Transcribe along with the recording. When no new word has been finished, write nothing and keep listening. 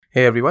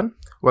Hey everyone,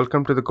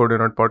 welcome to the Coder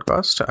Nerd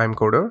podcast. I'm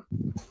Coder,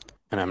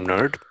 And I'm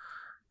Nerd.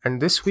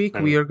 and this week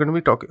we And are going to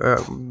be talking.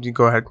 You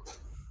go ahead.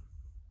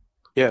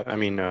 yeah,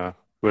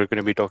 we're going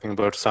to be talking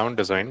about sound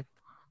design,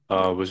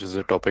 which is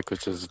a topic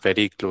which is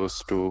very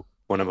close to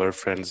one of our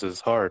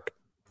friends' heart.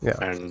 Yeah,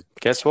 And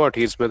guess what?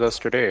 He's with us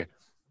today,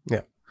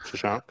 yeah.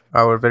 Shashank.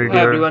 Our very Go Hi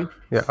ahead. dear, everyone.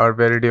 yeah, our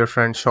very dear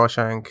friend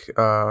Shawshank,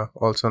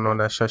 also known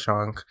as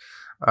Shashank,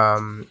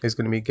 is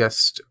going to be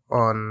guest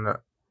on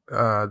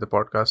the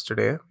podcast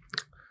today.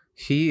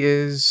 He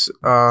is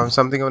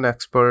something of an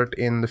expert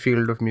in the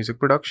field of music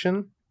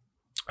production,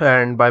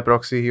 and by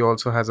proxy, he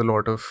also has a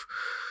lot of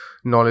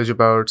knowledge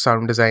about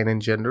sound design in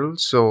general.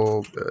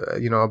 So,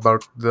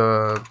 about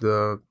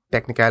the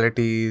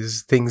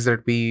technicalities, things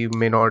that we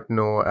may not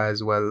know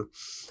as well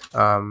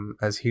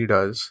as he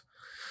does.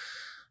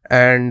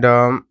 And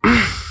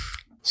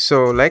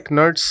so, like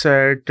Nerd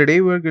said, today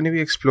we're going to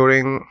be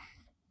exploring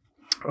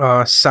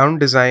sound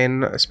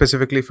design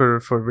specifically for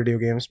video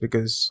games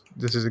because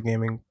this is a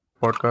gaming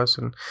podcast.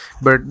 And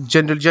but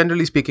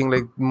generally speaking,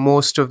 like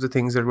most of the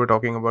things that we're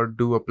talking about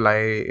do apply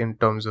in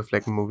terms of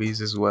like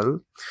movies as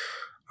well,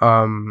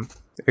 um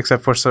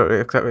except for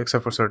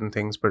certain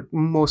things, but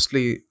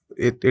mostly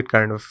it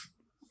kind of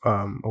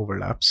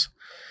overlaps. Um,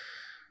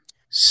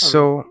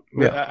 So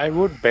well, yeah. I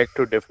would beg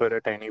to differ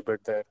a tiny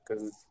bit there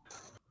because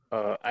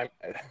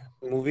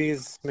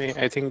movies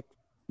I think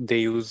they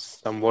use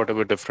somewhat of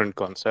a different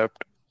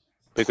concept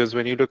because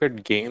when you look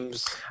at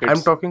games,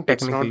 I'm talking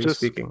it's not technically just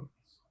speaking.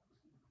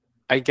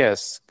 I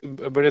guess,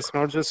 but it's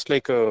not just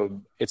like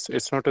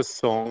it's not a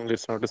song,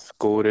 it's not a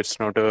score, it's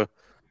not a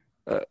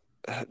uh,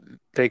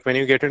 like when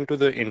you get into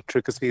the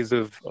intricacies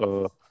of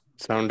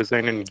sound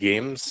design in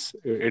games,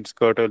 it's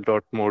got a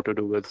lot more to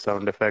do with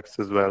sound effects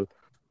as well.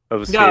 I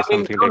would Yeah, say I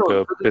mean, something no, like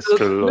no. a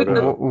pistol or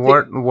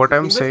a What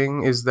I'm Thing is,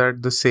 saying is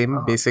that the same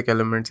uh, basic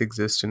elements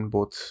exist in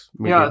both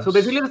yeah. So mediums.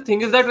 basically, the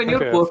thing is that when you're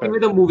okay, working fair.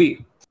 with a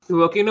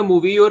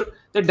movie,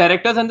 the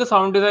directors and the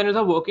sound designers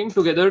are working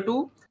together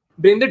to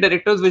bring the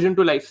director's vision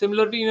to life.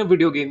 Similarly, in a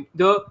video game,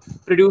 the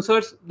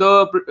producers,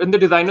 and the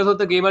designers of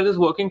the game are just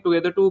working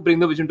together to bring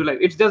the vision to life.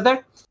 It's just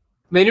that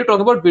when you talk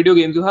about video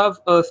games, you have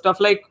stuff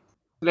like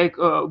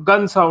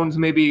gun sounds,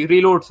 maybe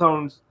reload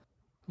sounds,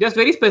 just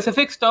very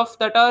specific stuff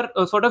that are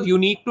sort of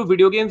unique to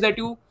video games that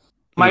you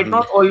might Hmm.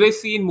 not always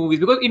see in movies,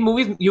 because in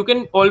movies you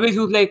can always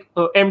use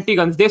empty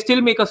guns, they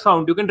still make a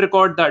sound, you can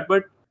record that,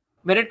 but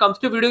when it comes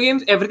to video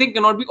games everything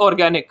cannot be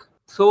organic,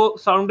 so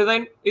sound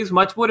design is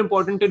much more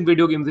important in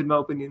video games in my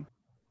opinion.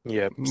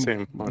 Yeah,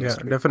 same, Yeah,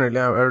 honestly. definitely.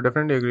 I would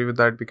definitely agree with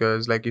that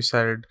because, like you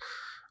said,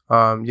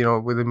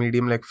 with a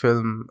medium like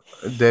film,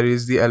 there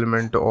is the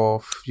element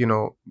of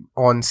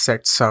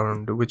on-set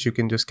sound which you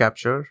can just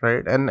capture,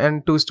 right?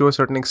 And to a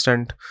certain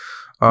extent,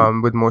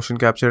 with motion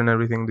capture and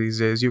everything these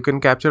days, you can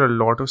capture a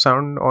lot of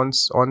sound on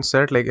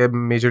set, like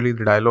majorly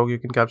the dialogue you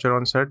can capture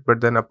on set.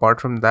 But then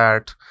apart from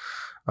that,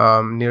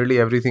 nearly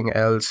everything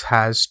else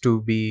has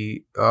to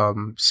be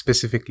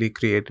specifically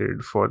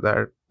created for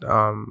that,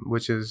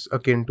 which is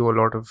akin to a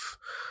lot of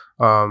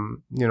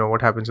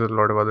what happens with a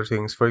lot of other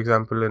things. For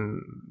example,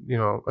 in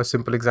a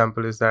simple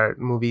example is that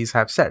movies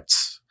have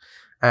sets,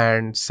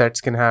 and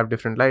sets can have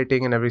different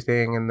lighting and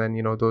everything, and then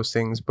those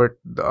things. But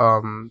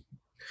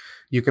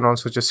you can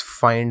also just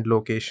find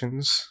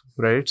locations,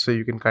 right? So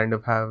you can kind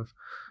of have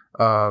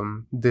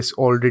this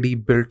already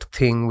built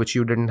thing which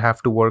you didn't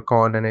have to work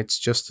on, and it's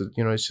just the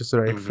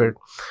right Hmm. fit.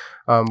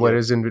 Yeah,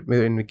 Whereas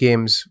in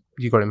games,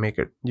 you got to make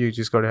it. You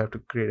just got to have to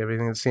create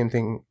everything. The same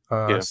thing.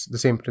 yeah. The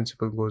same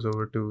principle goes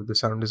over to the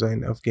sound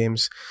design of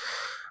games.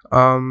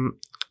 Um,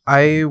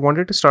 I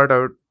wanted to start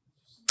out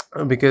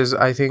because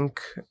I think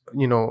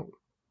you know,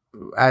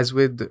 as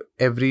with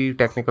every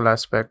technical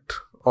aspect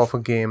of a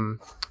game,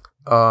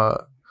 uh,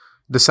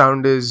 the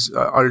sound is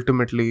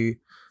ultimately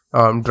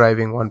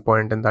driving one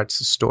point, and that's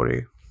the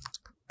story.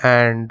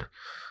 And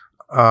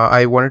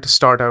I wanted to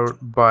start out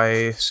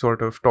by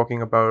sort of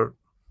talking about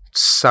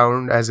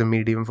sound as a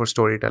medium for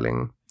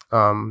storytelling.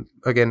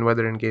 Again,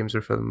 whether in games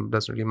or film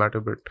doesn't really matter,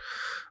 but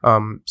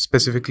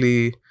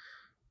specifically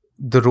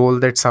the role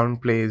that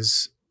sound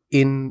plays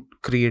in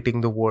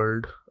creating the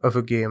world of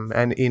a game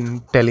and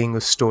in telling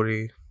a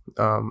story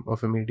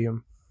of a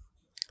medium.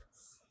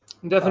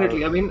 Uh,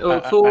 Definitely, I mean, I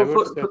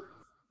would say.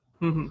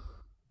 Mhm.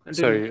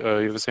 Continue.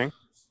 Sorry, you were saying?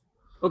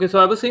 Okay, so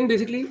I was saying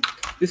basically,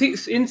 you see,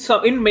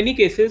 in many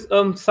cases,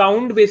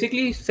 sound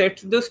basically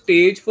sets the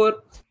stage for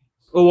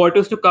what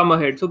is to come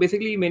ahead. So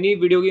basically, many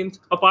video games,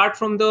 apart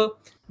from the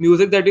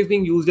music that is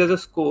being used as a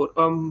score,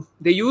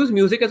 they use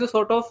music as a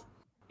sort of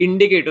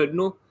indicator.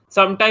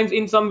 Sometimes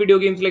in some video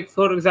games, like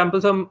for example,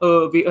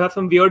 we have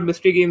some weird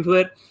mystery games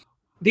where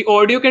the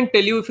audio can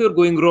tell you if you're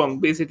going wrong,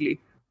 basically.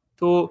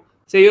 So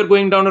say you're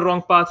going down a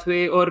wrong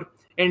pathway or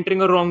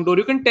entering a wrong door,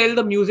 you can tell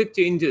the music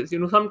changes.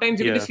 Sometimes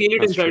you can Yeah, just feel it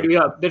that's inside true. you.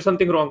 Yeah, there's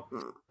something wrong.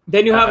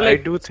 Then you have I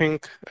like, do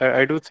think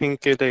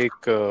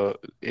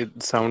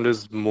it sound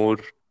is more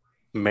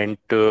meant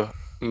to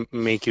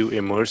make you yes,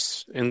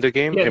 immersed in the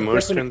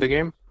definitely.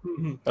 game,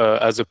 Mhm.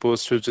 as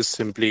opposed to just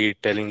simply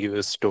telling you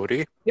a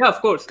story. Yeah,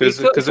 of course. Because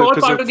It's all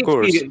because part of of the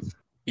course, experience.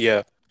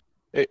 Yeah.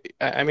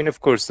 I mean, of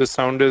course, the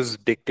sound is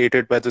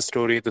dictated by the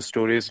story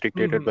is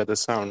dictated Hmm. by the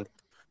sound.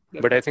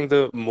 But I Definitely.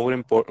 think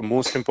the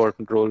most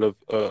important role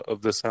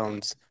of the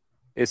sounds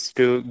is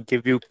to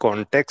give you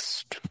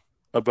context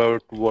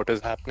about what is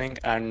happening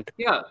and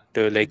Yeah,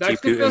 to like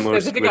that's keep just you a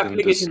immersed specific within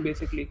this. application,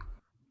 basically.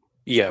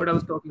 Yeah, What I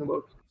was talking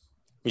about.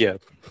 yeah,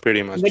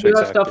 pretty And then much you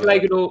have stuff exactly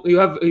like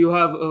that. you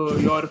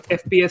have your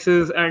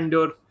FPSs and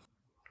your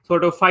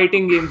sort of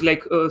fighting games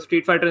like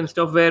Street Fighter and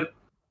stuff, where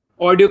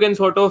audio can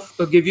sort of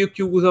give you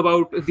cues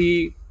about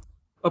the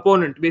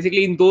opponent.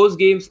 Basically, in those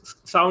games,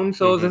 sound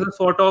serves as Hmm. a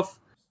sort of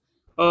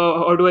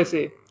how do I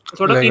say, a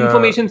sort of Like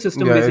information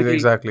system. yeah, Basically,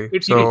 exactly.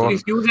 So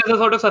it's used as a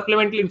sort of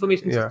supplemental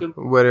information yeah, system.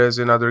 whereas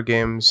in other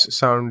games,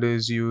 sound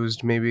is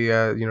used maybe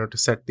to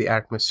set the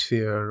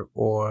atmosphere,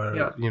 or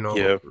Yeah,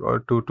 Yeah, or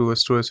to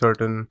a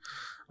certain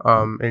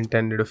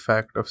intended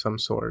effect of some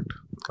sort.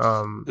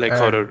 like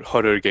And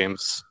horror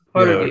games,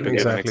 horror yeah, games. to give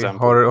Yeah, an exactly.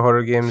 example.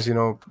 Horror games,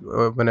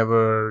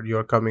 whenever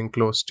you're coming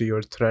close to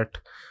your threat,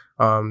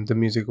 the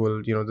music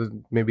will,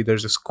 maybe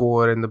there's a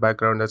score in the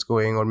background that's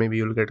going, or maybe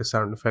you'll get a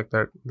sound effect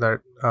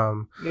that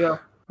yeah.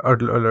 And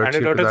alerts a you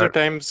to lot of the that.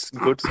 times,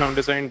 good sound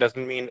design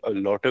doesn't mean a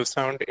lot of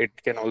sound. It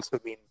can also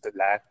mean the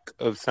lack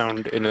of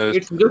sound in a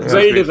It's just Yeah,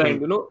 well situation.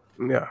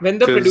 designed. yeah, When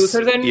the Because,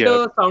 producers and yeah,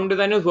 the sound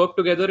designers work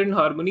together in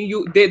harmony,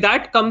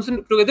 that comes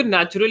in together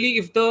naturally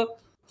if the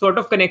sort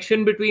of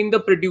connection between the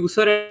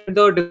producer and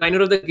the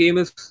designer of the game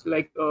is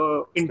like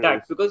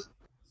intact. true. Because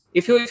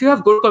if you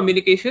have good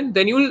communication,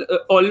 then you'll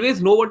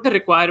always know what the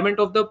requirement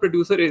of the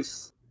producer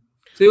is.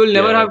 So you'll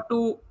never Yeah, have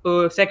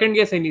to second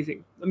guess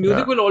anything. The yeah,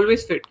 music will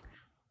always fit.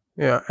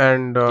 yeah.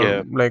 And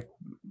yeah. like,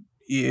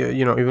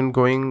 even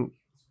going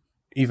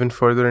even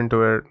further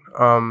into it,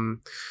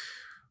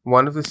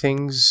 one of the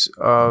things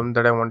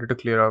that I wanted to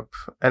clear up,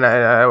 and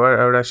I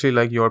would actually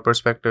like your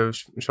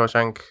perspective,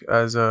 Shawshank,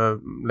 as a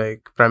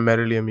like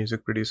primarily a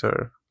music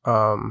producer.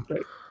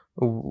 Right.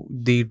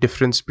 The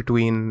difference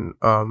between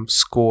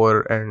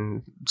score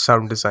and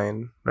sound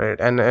design, right?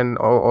 And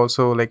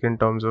also, like, in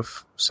terms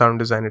of sound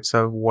design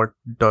itself, what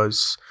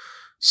does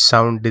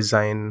sound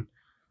design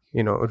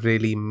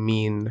really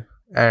mean,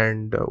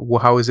 and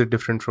how is it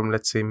different from,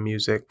 let's say,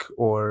 music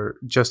or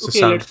just the Okay,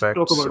 sound let's talk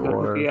effects, about that.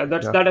 Okay, or yeah,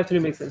 yeah. that actually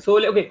makes sense.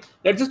 So, okay,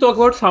 let's just talk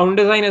about sound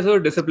design as a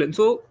discipline.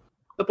 So,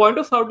 the point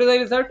of sound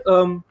design is that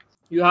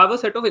you have a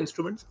set of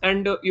instruments,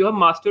 and you have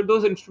mastered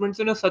those instruments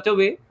in a such a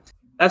way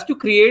as to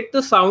create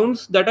the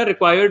sounds that are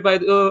required by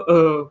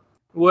the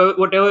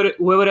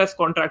whoever has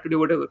contracted you,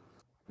 whatever.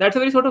 That's a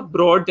very sort of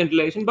broad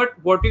generalization. But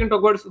what we can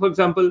talk about is, for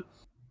example,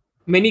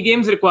 many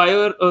games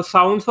require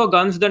sounds for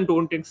guns that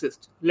don't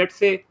exist. Let's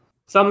say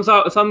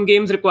some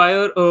games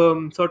require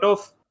sort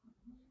of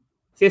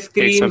say Take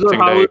screams or something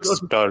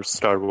howls like or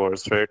Star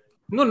Wars, right?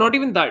 no, not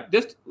even that.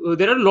 Just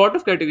there are a lot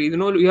of categories.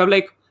 You have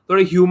like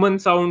sort of human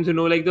sounds.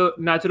 Like the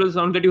natural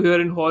sounds that you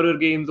hear in horror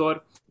games or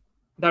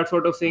that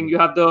sort of thing. You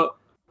have the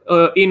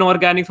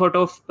inorganic sort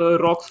of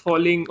rocks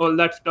falling, all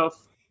that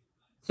stuff.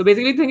 So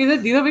basically, the thing is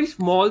that these are very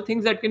small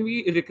things that can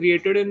be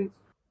recreated in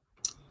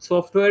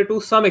software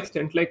to some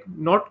extent. Like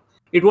not,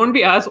 it won't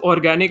be as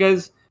organic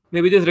as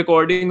maybe just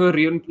recording a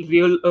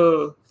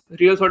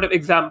real sort of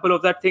example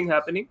of that thing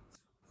happening.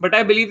 But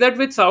I believe that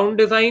with sound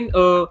design,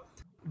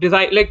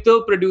 like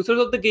the producers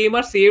of the game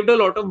are saved a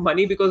lot of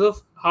money because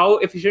of how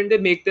efficient they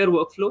make their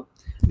workflow.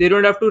 They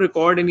don't have to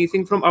record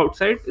anything from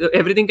outside.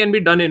 Everything can be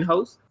done in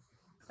house.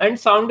 And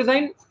sound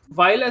design,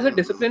 while as a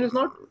discipline is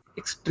not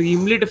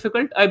extremely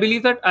difficult, I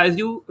believe that as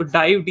you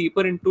dive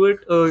deeper into it,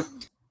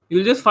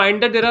 you'll just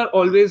find that there are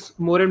always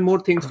more and more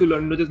things to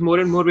learn. There's more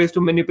and more ways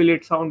to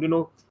manipulate sound.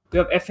 You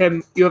have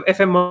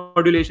FM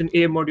modulation,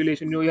 AM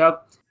modulation. You have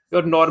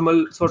your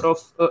normal sort of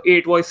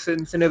 8 voice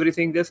synths and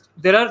everything.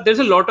 There's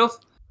a lot of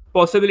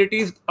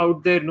possibilities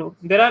out there.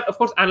 There are of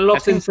course analog I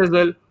think synths as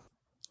well. I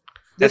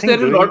Just think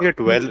there's a doing lot. it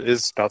well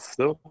is tough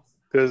though,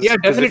 Yeah,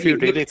 because if you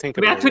definitely. really think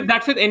That's about with it,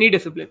 that's with any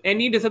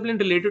discipline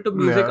related to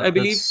music. Yeah, I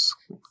believe it's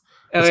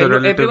a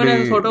everyone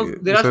has a sort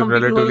of. There it's are a some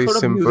people who have a relatively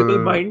sort of musical simple.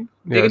 mind.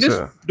 They Yeah, can it's just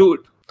a do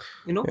it.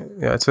 You know,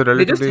 yeah, it's a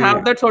they just relatively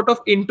have that sort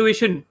of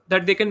intuition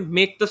that they can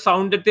make the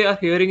sound that they are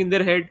hearing in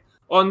their head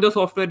on the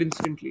software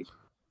instantly.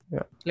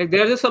 yeah. Like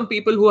there are just some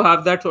people who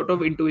have that sort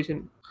of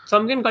intuition.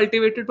 Some can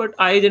cultivate it, but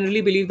I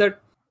generally believe that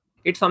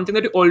it's something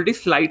that you already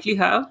slightly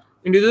have,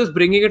 and you're just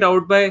bringing it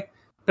out by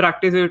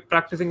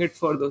practicing it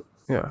further.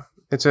 Yeah,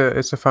 it's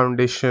a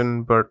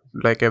foundation, but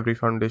like every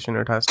foundation,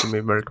 it has to be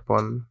built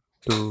upon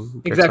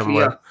to get Exactly, yeah.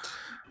 somewhere.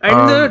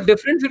 And the Um,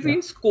 difference yeah,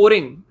 between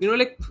scoring,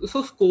 like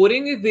so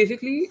scoring is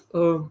basically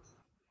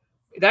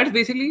that's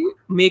basically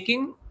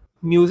making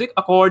music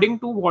according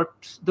to what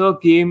the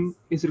game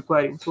is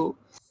requiring. So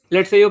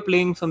let's say you're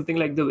playing something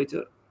like The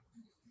Witcher.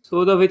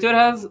 So The Witcher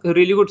has a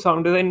really good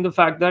sound design in the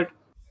fact that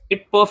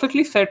it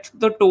perfectly sets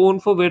the tone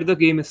for where the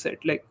game is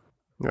set. Like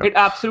yeah. it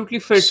absolutely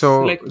fits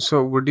So, like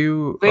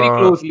very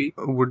closely.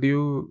 would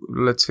you,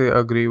 let's say,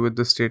 agree with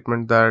the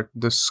statement that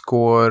the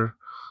score,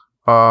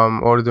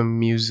 or the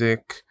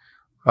music,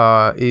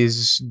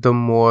 is the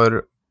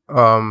more,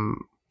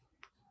 um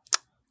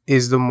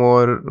is the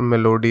more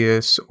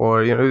melodious,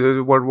 or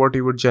what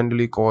you would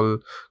generally call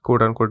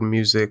quote unquote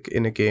music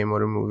in a game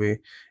or a movie,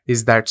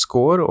 is that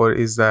score, or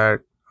is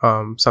that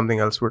something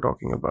else we're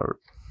talking about?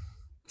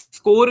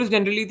 Score is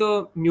generally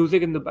the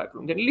music in the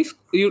background. Generally,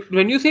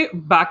 when you say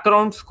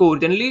background score,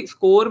 generally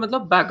score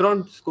matlab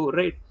background score,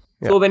 right?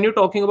 Yeah. So when you're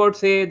talking about,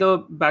 say,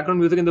 the background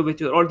music in The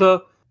Witcher or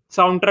the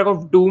soundtrack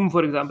of Doom,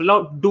 for example.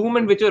 Now, Doom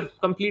and Witcher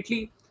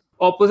completely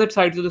opposite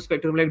sides of the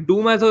spectrum. Like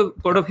Doom has a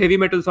sort of heavy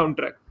metal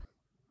soundtrack,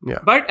 Yeah.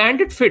 but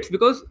and it fits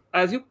because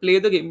as you play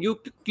the game, you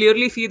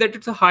clearly see that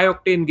it's a high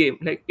octane game.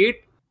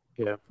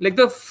 Yeah. Like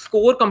the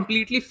score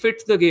completely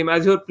fits the game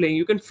as you're playing.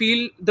 You can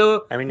feel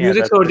the I mean, yeah,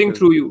 music that's surging because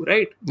through you,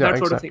 right? Yeah, That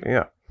sort of thing. exactly.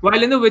 Yeah.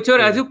 While in The Witcher,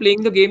 as yeah, you're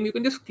playing the game, you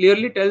can just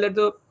clearly tell that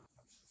the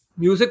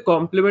music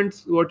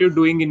complements what you're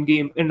doing in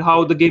game and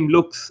how the game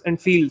looks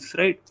and feels,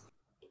 right?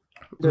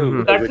 Mhm.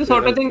 The That's the Witcher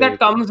sort of has thing that like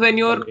comes when an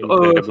you're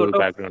incredible sort of,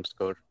 background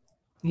score.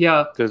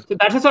 yeah. Because So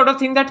that's the sort of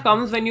thing that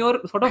comes when you're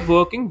sort of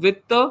working with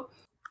the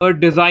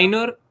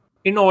designer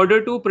in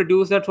order to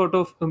produce that sort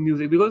of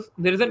music, because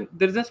there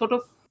is a sort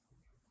of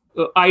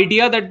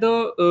idea that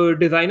the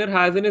designer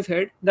has in his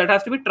head that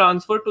has to be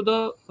transferred to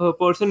the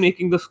person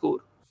making the score.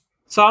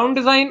 Sound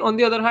design, on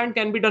the other hand,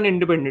 can be done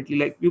independently.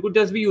 Like you could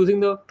just be using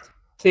the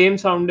same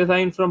sound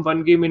design from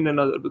one game in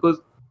another, because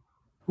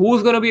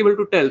who's gonna be able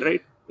to tell,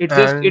 right? It's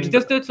And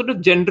just a sort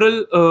of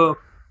general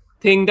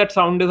thing that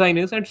sound design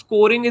is, and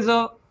scoring is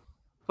a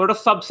sort of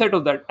subset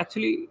of that.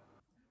 Actually,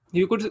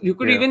 you could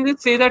yeah, even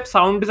just say that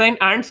sound design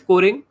and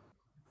scoring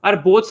are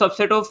both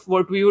subset of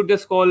what we would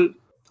just call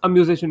a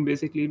musician,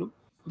 basically.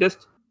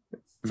 Just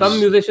some mm,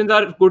 musicians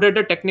are good at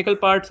the technical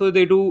part, so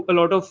they do a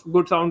lot of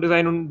good sound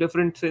design on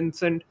different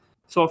synths and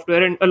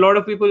software, and a lot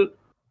of people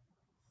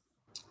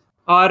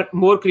are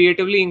more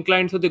creatively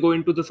inclined, so they go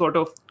into the sort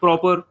of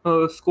proper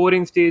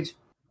scoring stage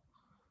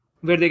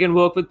where they can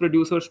work with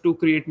producers to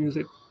create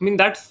music. I mean,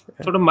 that's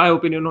sort of my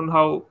opinion on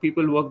how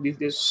people work these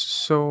days.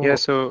 yeah.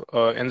 so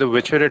So in The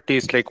Witcher, at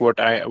least, like what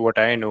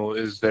I know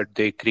is that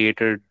they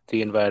created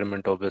the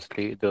environment,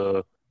 obviously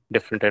the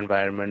different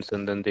environments,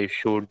 and then they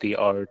showed the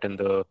art and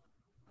the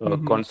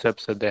Hmm.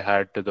 concepts that they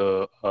had to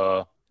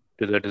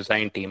the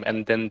design team,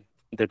 and then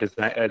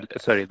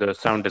the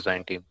sound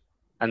design team,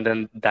 and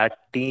then that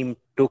team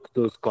took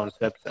those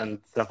concepts and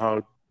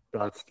somehow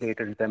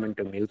translated them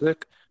into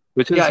music,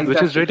 which Yeah, is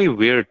exactly. really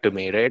weird to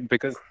me, right?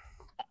 Because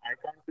I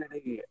can't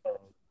really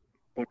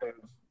put a,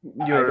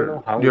 I don't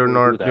know how they do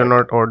you're that.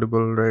 not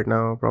audible right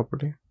now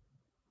properly.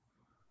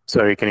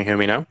 Sorry, can you hear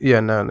me now? Yeah,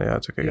 no, no, yeah,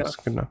 it's okay. Yeah. It's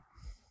good now.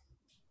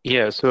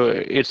 Yeah, so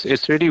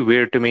it's really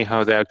weird to me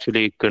how they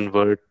actually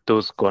convert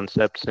those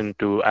concepts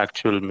into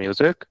actual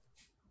music.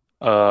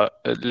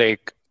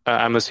 Like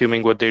I'm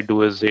assuming what they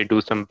do is they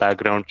do some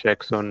background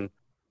checks on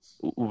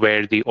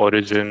where the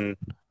origin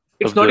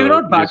It's of not even the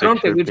about music background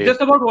check. should It's be.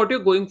 just about what you're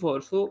going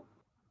for. So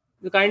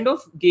the kind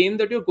of game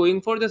that you're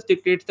going for just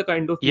dictates the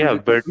kind of Yeah,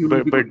 music but you will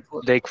but be but going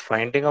for. like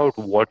finding out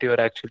what you're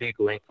actually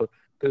going for.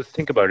 Because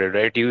think about it,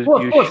 right? You Oh,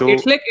 of you course, show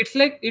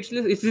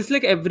it's just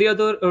like every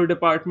other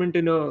department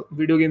in a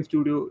video game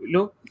studio.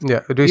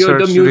 Yeah, The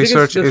music is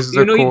research just, is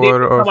the they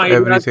core get some of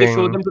ideas, they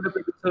show everything. them to the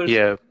producers.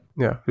 yeah.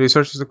 Yeah,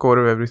 research is the core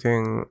of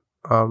everything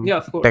Yeah,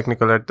 of course.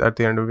 technical at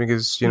the end of it,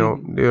 because you're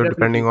Definitely.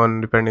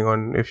 depending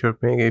on if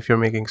you're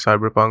making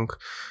cyberpunk,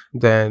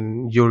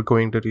 then you're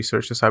going to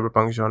research the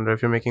cyberpunk genre.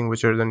 If you're making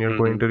Witcher, then you're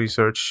going Hmm. to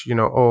research,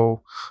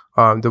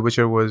 the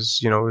Witcher was,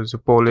 is a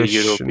The Polish,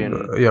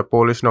 European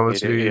Polish novel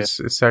area.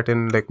 series set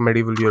in like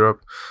medieval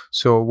Europe.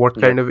 So what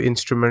Yeah. kind of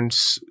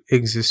instruments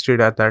existed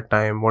at that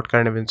time, what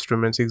kind of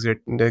instruments What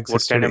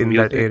existed kind of in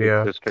that music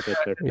area, existed at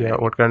that yeah,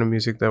 time? what kind of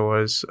music there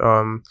was,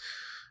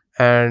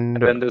 And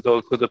and then there's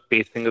also the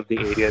pacing of the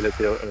area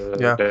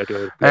yeah, that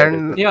you're playing.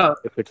 and Yeah.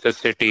 If it's a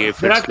city, if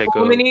There are it's so like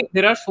a many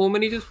there are so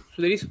many just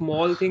very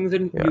small things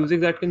in yeah,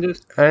 music that can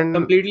just and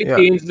completely yeah,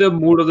 change the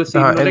mood of the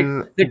scene. Like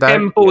and the that,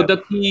 tempo, yeah, the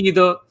key,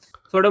 the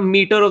sort of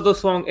meter of the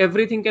song,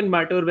 everything can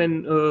matter when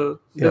yeah,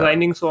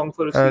 designing song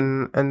for a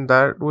scene. and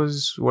that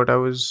was what I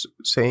was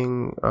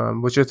saying.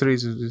 Witcher 3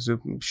 is a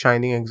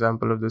shining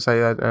example of this.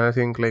 And I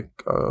think like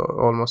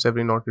almost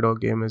every Naughty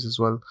Dog game is as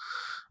well.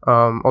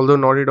 Although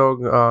Naughty Dog,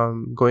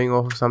 going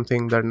off of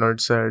something that Nerd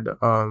said,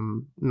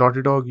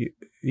 Naughty Dog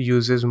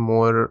uses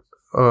more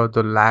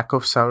the lack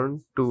of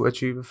sound to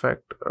achieve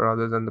effect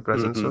rather than the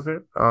presence hmm, of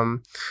it.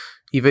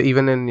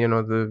 Even in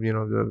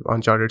the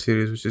Uncharted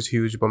series, which is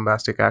huge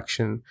bombastic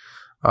action,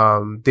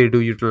 they do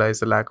utilize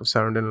the lack of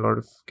sound in a lot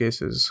of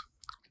cases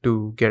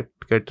to get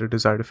the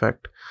desired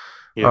effect.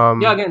 yeah, Yeah,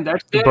 Um, again,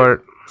 that's their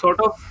but sort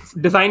of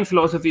design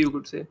philosophy, you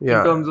could say, in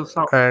yeah, terms of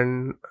sound.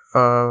 and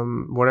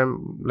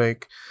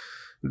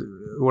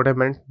what I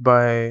meant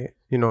by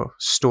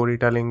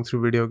storytelling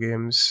through video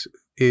games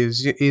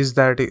is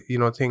that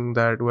thing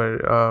that where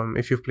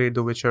if you've played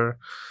The Witcher,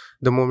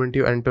 the moment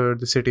you enter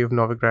the city of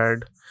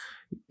Novigrad,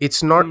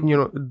 it's not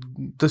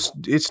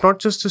Mhm. it's not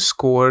just the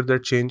score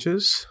that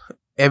changes.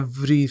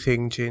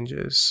 everything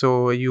changes. So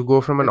you go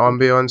from an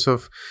Definitely. ambiance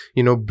of,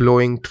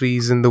 blowing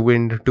trees in the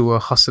wind to a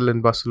hustle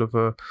and bustle of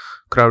a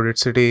crowded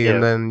city,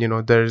 and Yeah.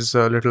 then there's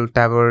little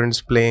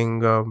taverns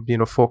playing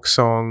folk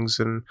songs,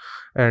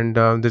 and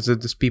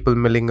there's people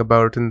milling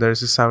about, and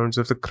there's the sounds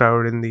of the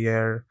crowd in the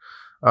air.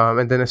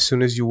 And then as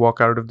soon as you walk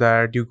out of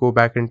that, you go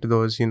back into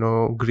those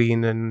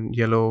green and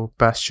yellow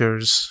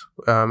pastures,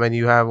 and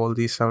you have all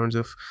these sounds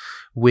of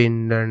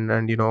wind, and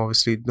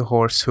obviously the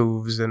horse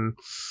hooves, and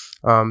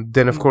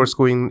then of Mhm. course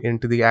going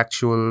into the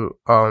actual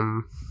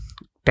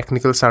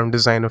technical sound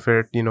design of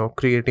it,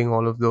 creating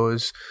all of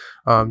those,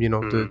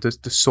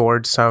 Mm. the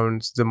sword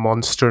sounds, the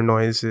monster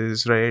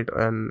noises, right,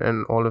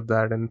 and all of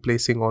that, and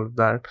placing all of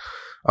that,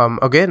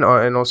 again,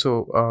 and also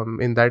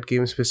in that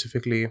game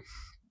specifically,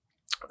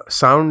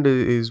 sound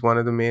is one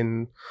of the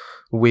main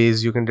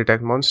ways you can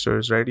detect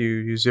monsters, right? You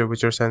use your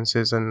Witcher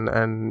senses,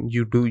 and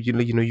you do,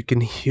 you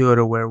can hear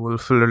a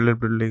werewolf a little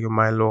bit like a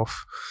mile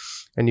off,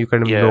 and you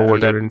kind of know Yeah, what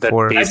and you're that in that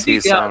for. bassy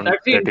sound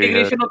That's the that you hear.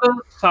 integration of the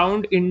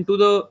sound into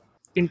the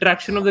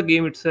interaction of the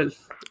game itself.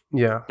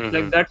 Yeah, Like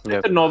Mm-hmm. that's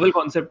Yep. a novel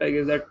concept, I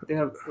guess, that they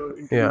have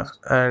yeah, introduced.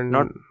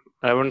 Not, and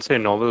I wouldn't say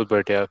novel,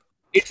 but yeah. I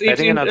It's think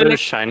in another like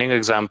shining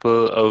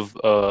example of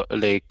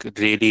like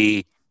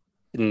really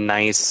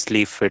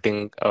nicely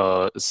fitting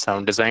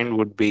sound design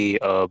would be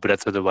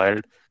Breath of the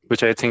Wild,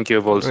 which I think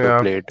you've also yeah,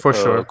 played, for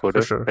sure, for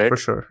Coder, sure, right? for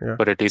sure, yeah.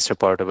 Or at least a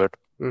part of it.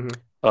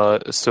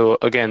 Mm-hmm. So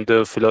again,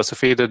 the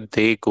philosophy that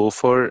they go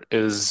for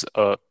is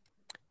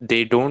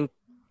they don't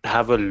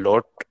have a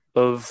lot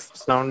of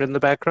sound in the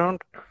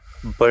background,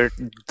 but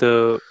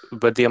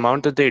the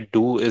amount that they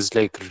do is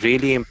like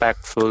really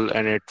impactful,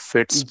 and it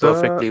fits The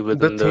perfectly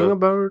the thing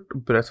about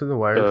Breath of the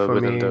Wild for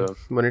within me, the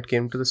when it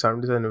came to the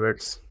sound design of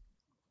it,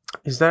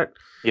 is that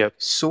yep.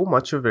 so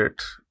much of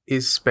it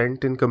is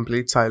spent in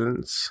complete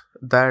silence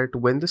that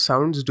when the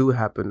sounds do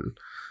happen,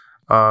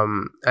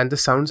 and the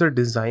sounds are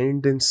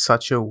designed in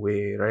such a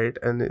way, right,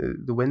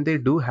 and when they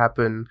do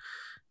happen,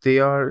 they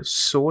are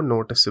so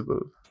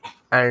noticeable.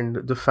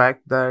 And the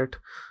fact that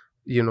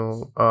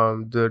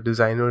the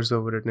designers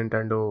over at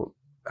Nintendo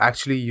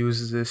actually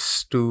use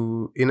this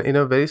to in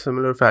a very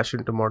similar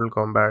fashion to Mortal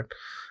Kombat.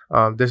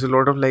 There's a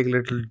lot of like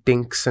little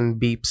dinks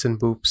and beeps and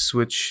boops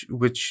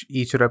which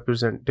each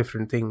represent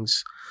different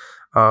things,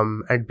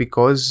 and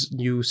because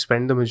you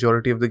spend the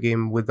majority of the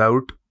game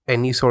without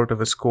any sort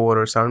of a score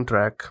or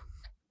soundtrack,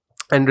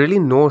 and really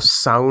no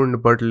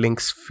sound but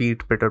Link's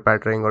feet pitter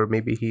pattering, or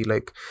maybe he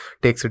like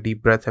takes a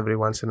deep breath every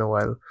once in a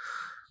while.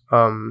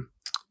 um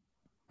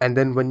and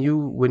then when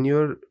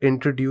you're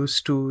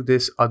introduced to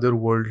this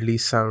otherworldly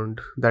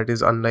sound that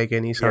is unlike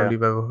any sound Yeah.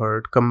 you've ever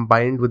heard,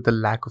 combined with the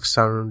lack of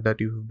sound that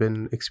you've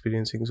been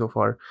experiencing so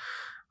far,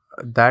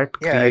 that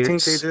Yeah, I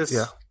think creates,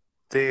 yeah,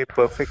 they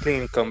perfectly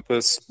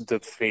encompass the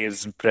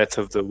phrase "breath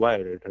of the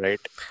wild,"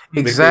 right?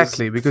 Because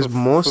exactly, because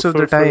most of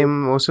the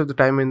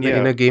time in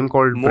yeah, a game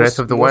called Breath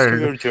of the most of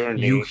Wild, your you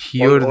journey,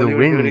 hear all the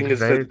you're hearing wind, is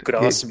the right?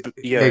 grass. It's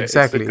the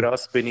Exactly.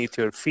 grass beneath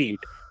your feet.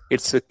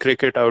 It's a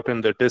cricket out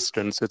in the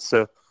distance. It's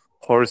the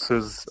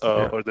horses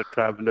Yeah, or the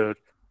traveler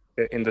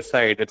in the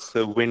side. It's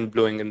the wind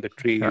blowing in the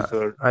yeah. trees,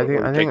 I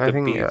think I think like I the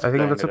think yeah, bees I think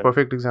flying that's a around.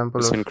 perfect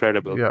example It's of,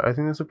 incredible. yeah, I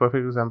think that's a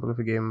perfect example of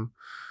a game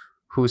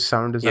whose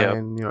sound Yeah,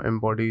 design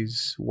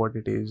embodies what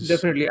it is.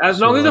 definitely So yeah, as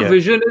long as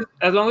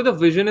the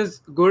vision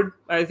is good,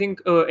 I think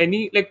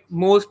any like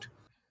most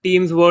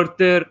teams worth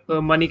their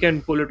money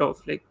can pull it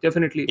off. Like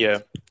definitely, yeah.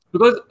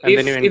 because And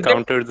then you if they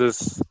encounter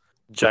this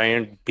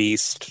giant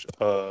beast.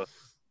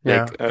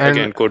 yeah,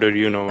 Again, Coder,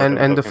 you know what I'm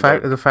and the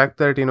talking about. fact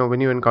that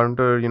when you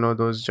encounter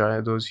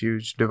those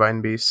huge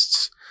divine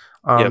beasts,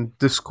 Yep,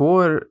 the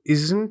score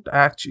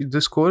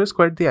is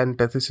quite the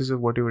antithesis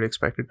of what you would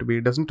expect it to be.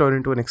 It doesn't turn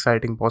into an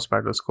exciting boss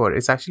battle score.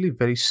 It's actually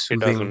very it soothing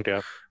doesn't. Yeah,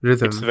 it's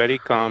rhythm. very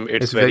calm.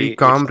 It's very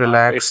calm, It's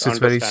relaxed. It's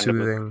very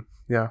understandable. soothing.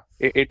 Yeah,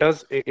 It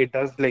does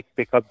like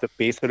pick up the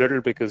pace a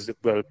little because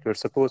well, you're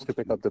supposed to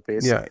pick up the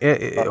pace. yeah.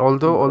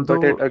 Although But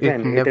although it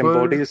it never,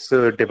 embodies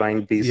the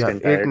divine beast yeah, it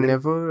entirely.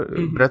 never.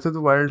 Mhm. Breath of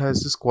the Wild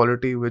has this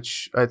quality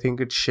which I think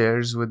it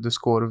shares with the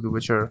score of The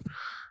Witcher,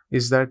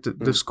 is that the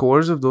Mm.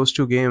 scores of those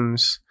two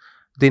games,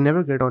 they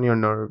never get on your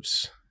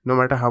nerves no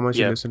matter how much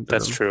you Yeah, listen to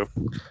that's them. true.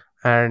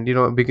 And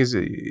because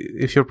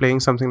if you're playing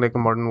something like a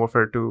Modern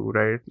Warfare 2,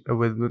 right,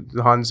 with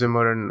Hans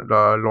Zimmer and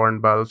Lauren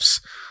Balfe's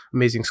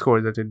amazing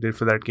score that they did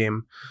for that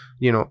game,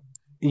 you know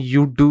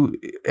you do,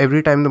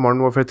 every time the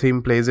Modern Warfare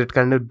theme plays, it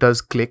kind of does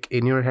click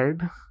in your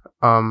head.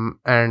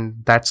 And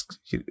that's,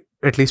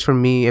 at least for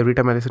me, every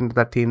time I listen to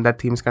that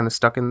theme's kind of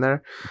stuck in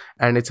there,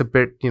 and it's a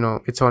bit,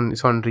 it's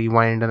on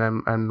rewind,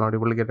 and I'm not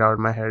able to get it out of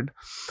my head.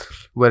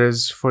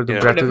 Whereas for the Yeah,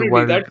 yeah, Breath of the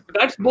definitely Wild,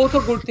 that's both a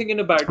good thing and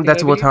a bad thing.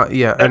 that's I what believe how,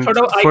 yeah. that And sort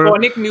of for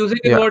iconic music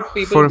is yeah, what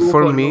people go for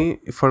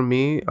for. No,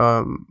 me,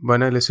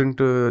 when I listen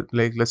to,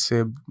 like, let's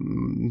say,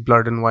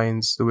 Blood and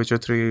Wine's The Witcher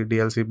 3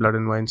 DLC Blood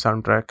and Wine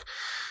soundtrack,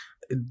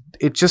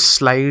 it just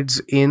slides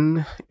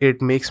in,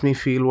 it makes me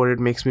feel what it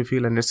makes me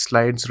feel, and it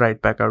slides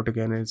right back out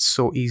again. It's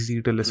so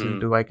easy to listen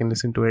mm. to. I can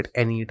listen to it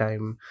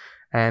anytime,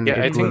 and Yeah.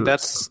 I it think will,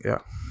 that's yeah.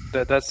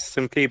 that's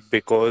simply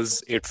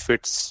because it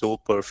fits so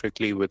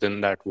perfectly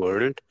within that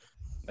world,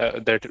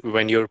 that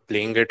when you're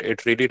playing it,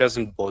 it really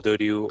doesn't bother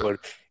you, or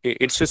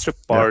it's just a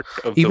Yeah, part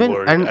of the even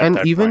world at and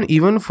that even point.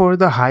 even for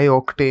the high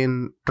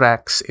octane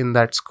tracks in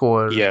that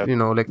score, Yeah.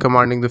 like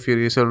Commanding the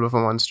Fury, Silver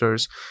for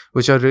Monsters,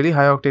 which are really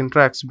high octane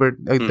tracks, but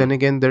Hmm. then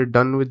again they're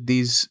done with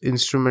these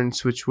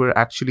instruments which were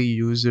actually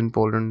used in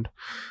Poland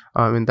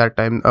in that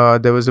time.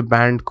 There was a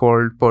band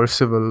called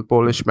Percival,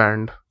 Polish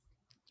band,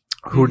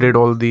 who did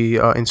all the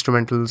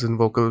instrumentals and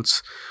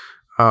vocals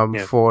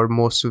Yeah. for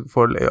most of,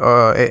 for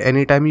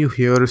anytime you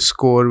hear a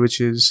score which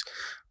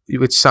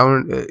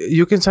sound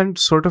you can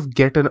sort of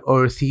get an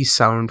earthy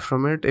sound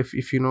from it,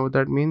 if you know what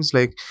that means,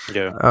 like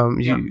Yeah.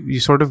 Yeah. you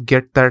sort of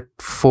get that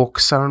folk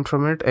sound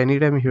from it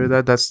anytime you hear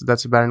that.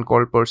 That's a band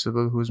called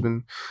Percival who's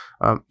been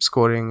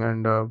scoring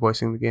and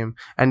voicing the game,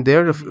 and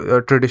they're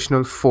a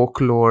traditional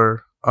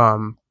folklore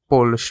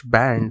Polish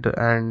band,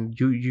 and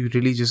you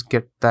really just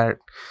get that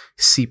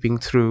seeping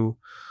through.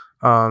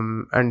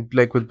 And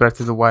like with Breath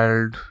of the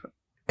Wild,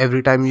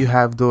 every time you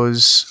have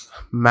those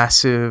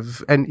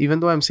massive, and even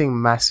though I'm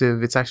saying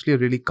massive, it's actually a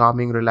really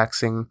calming,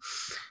 relaxing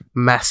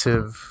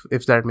massive,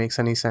 if that makes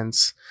any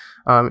sense.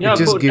 It Yeah, of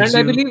just course. gives And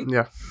I you, believe,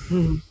 yeah.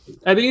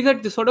 I believe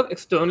that this sort of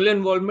external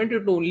involvement,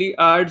 it only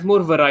adds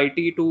more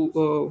variety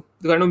to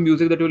the kind of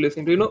music that you're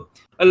listening to.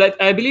 Like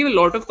I believe a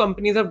lot of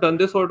companies have done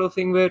this sort of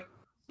thing where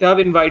they have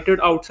invited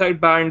outside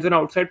bands and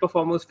outside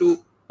performers to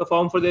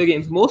perform for their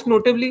games. Most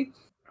notably,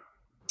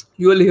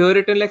 you will hear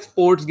it in like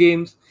sports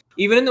games.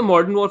 Even in the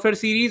Modern Warfare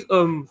series,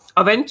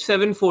 Avenged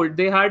Sevenfold,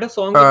 they had a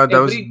song in That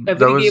was that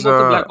every was game of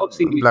the Black Ops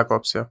series. Black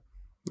Ops, yeah.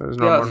 That was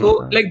not Yeah, Modern so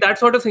Warfare. like that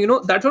sort of thing,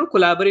 that sort of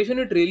collaboration,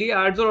 it really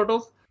adds a lot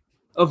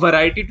of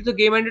variety to the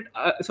game, and it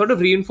sort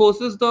of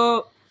reinforces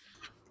the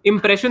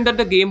impression that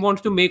the game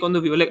wants to make on the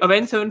viewer. Like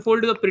Avenged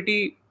Sevenfold is a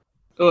pretty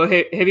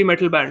heavy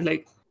metal band.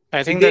 Like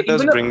I think they that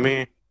does even bring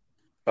me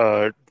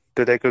uh,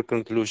 to like a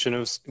conclusion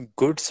of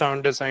good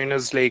sound design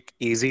is like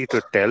easy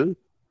to tell,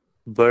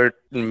 but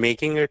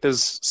making it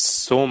is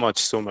so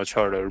much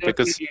harder,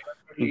 because definitely,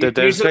 definitely, it needs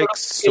there's a lot like of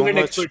skill so and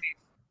much. expertise.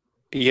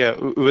 Yeah,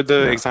 with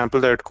the Yeah. example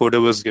that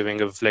Coda was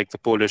giving of like the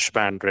Polish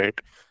band, right?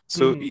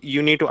 So Hmm.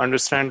 you need to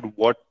understand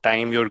what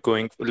time you're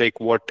going, like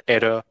what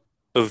era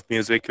of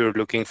music you're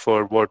looking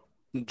for, what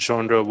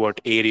genre, what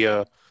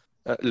area.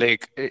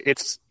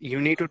 It's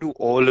you need to do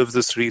all of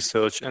this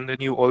research, and then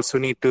you also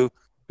need to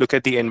look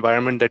at the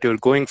environment that you're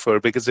going for,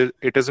 because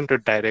it isn't a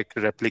direct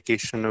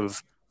replication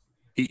of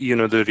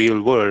the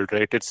real world,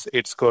 right?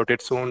 It's got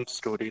its own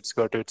story, it's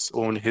got its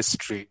own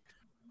history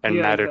and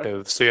Yeah, exactly.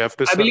 narrative. So you have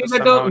to I believe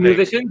that the somehow like,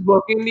 musicians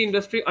working in the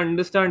industry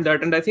understand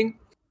that, and I think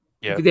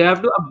yeah. they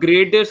have to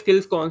upgrade their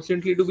skills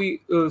constantly to be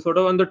sort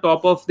of on the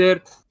top of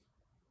their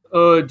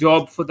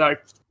job for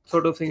that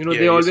sort of thing. Yeah,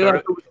 They you always sort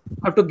of,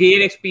 have to gain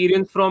yeah.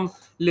 experience from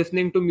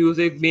listening to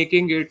music,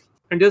 making it,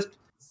 and just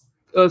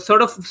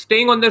sort of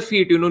staying on their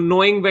feet.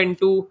 Knowing when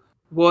to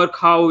work,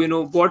 how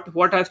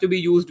what has to be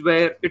used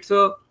where.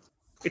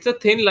 It's a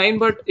thin line,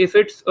 but if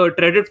it's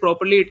treaded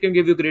properly, it can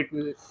give you great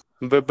music.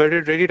 But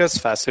it really does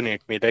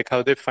fascinate me, like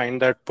how they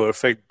find that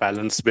perfect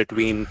balance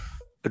between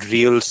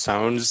real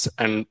sounds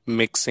and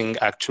mixing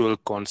actual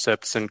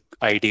concepts and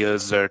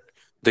ideas that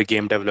the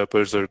game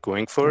developers are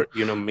going for.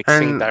 Mixing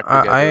And that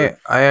together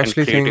I and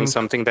actually creating think,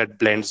 something that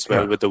blends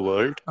well yeah, with the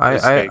world I,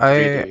 is I, like I,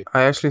 really,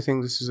 I actually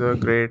think this is a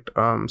great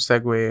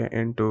segue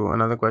into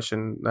another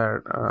question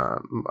that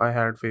I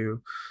had for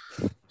you,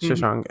 Mhm.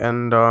 Shashank.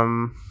 And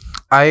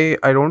I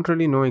don't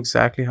really know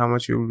exactly how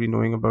much you'll be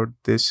knowing about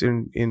this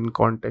in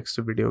context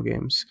of video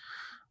games,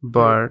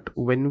 Right. but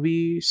when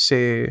we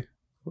say,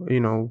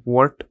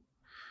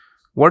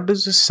 what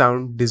does a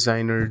sound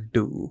designer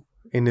do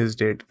in his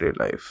day-to-day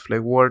life?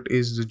 Like, what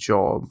is the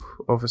job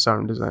of a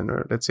sound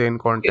designer, let's say in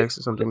Okay, context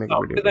of so the something like a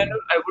sound video designer,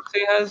 game? I would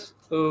say, has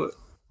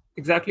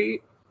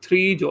exactly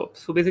three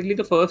jobs. So basically,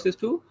 the first is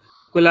to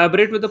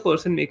collaborate with the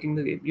person making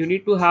the game. You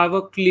need to have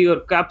a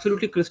clear,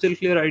 absolutely crystal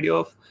clear idea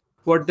of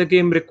what the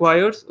game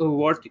requires,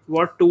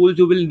 what tools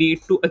you will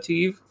need to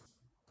achieve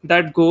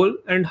that goal,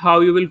 and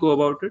how you will go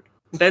about it.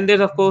 Then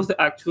there's of course the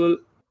actual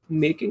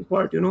making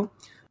part. You're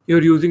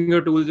using your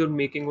tools, you're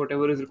making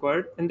whatever is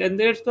required, and then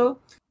there's the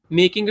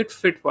making it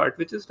fit part,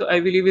 which is I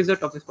believe is the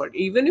toughest part.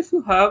 Even if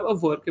you have a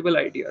workable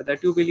idea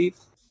that you believe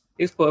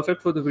is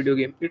perfect for the video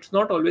game, it's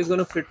not always going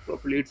to fit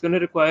properly. It's going to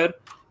require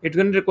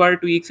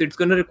tweaks, it's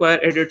going to require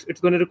edits, it's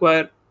going to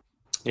require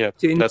yeah,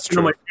 change that's a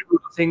true. multitude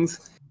of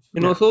things.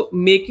 Yeah. So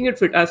making it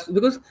fit, as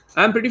because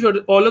I'm pretty sure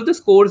that all of the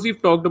scores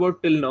we've talked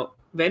about till now,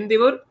 when they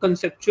were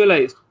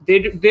conceptualized,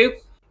 they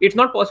it's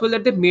not possible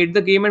that they made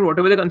the game and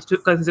whatever they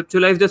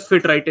conceptualized just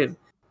fit right in.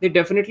 They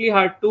definitely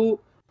had to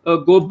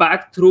go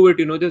back through it,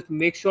 just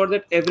make sure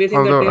that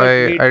everything that Although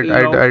they had made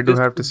till now I do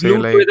just have to say,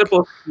 glued together like,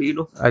 perfectly.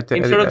 I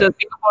think Instead of just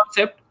being a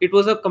concept, it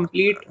was a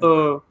complete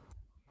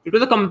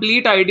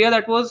idea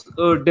that was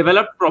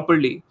developed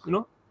properly,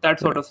 that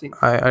sort yeah, of thing.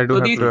 I do So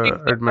have these to things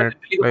are admit,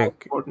 generally the most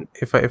like, important.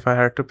 if I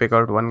had to pick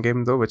out one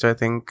game though, which I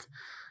think,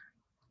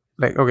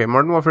 like, okay,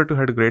 Modern Warfare 2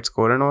 had a great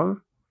score and all,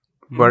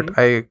 but Hmm.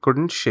 I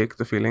couldn't shake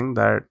the feeling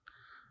that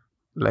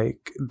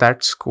like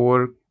that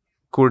score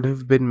could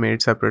have been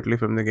made separately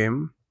from the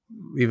game,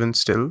 even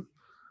still,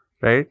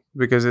 right?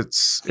 Because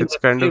it's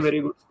kind Definitely a of,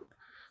 very good.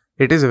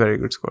 it is a very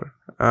good score,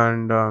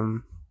 and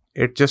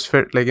it just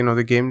felt like,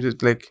 the game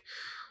just like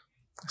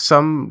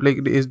some,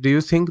 like, do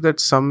you think that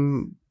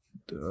some,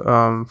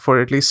 for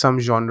at least some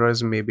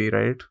genres maybe,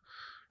 right?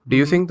 Do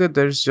you Mhm. think that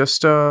there's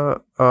just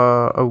a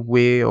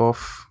way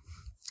of,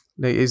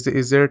 like,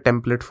 is there a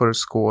template for a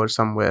score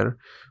somewhere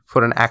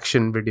for an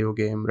action video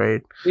game,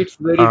 right? It's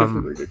very um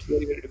difficult. It's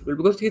very, very difficult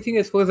because the thing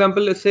is, for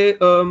example, let's say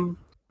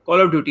Call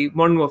of Duty,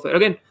 Modern Warfare.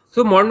 Again,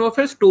 so Modern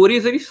Warfare story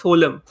is very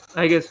solemn,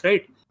 I guess,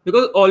 right?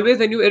 Because always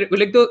when you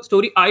like the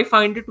story, I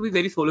find it to be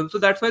very solemn. So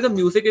that's why the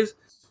music is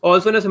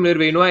also in a similar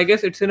way.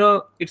 It's it's in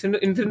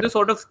the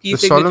sort of key the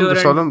solemn signature the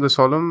and solemn the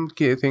solemn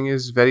thing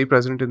is very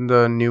present in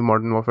the new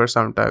Modern Warfare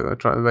soundtrack,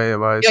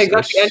 yeah,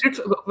 exactly. And it's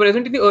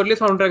present in the early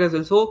soundtrack as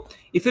well. So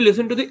if you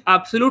listen to the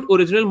absolute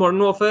original Modern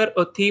Warfare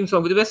theme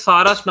song, which is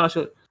Sarah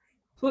Snasher.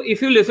 So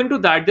if you listen to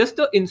that, just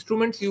the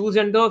instruments used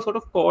and the sort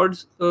of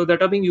chords that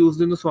are being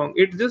used in the song,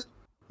 it just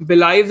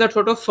belies that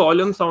sort of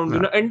solemn sound,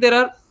 yeah, And there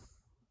are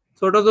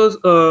sort of those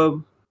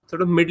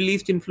sort of Middle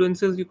East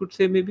influences, you could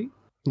say maybe.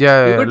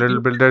 yeah, yeah, a little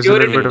bit, there's a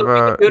Hear little it bit in of you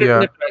can a, hear it in yeah,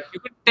 the track. You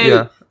could tell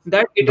yeah,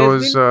 that it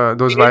has been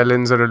those made.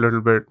 violins are a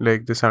little bit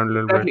like, they sound a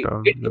little bit,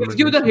 Exactly. It the gives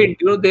Middle you the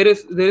Eastern.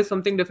 hint. There is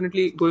something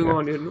definitely going Yeah.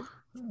 on here.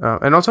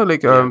 And also,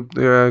 like,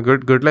 Yeah.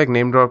 good like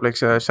name drop, like,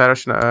 Sarah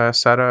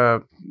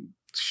Schnasher,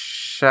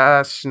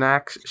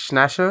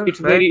 right? It's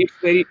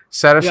very,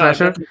 Sarah yeah, Schnasher.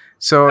 definitely.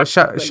 So Well,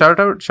 shout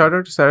out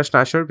to Sarah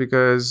Schnasher,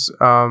 because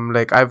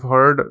like, I've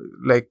heard,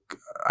 like,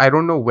 I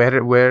don't know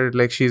where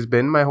like she's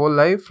been my whole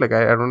life. Like,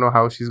 I don't know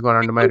how she's gone she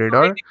under my also made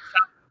radar. the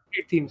Assassin's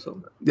Creed theme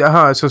song.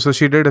 Yeah, so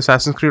she did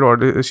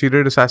She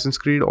did Assassin's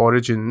Creed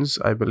Origins,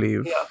 I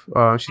believe.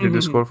 Yeah. She did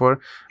the score for. In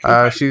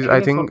fact, She's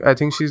that is a song. I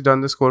think she's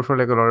done the score for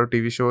like a lot of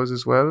TV shows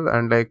as well,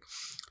 and like,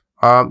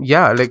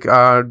 yeah, like,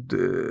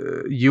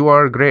 you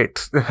are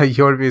great.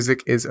 Your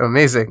music is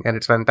amazing and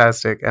it's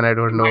fantastic, and I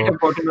don't You might know. have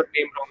gotten her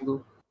name wrong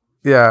though.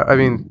 Yeah, I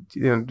mean,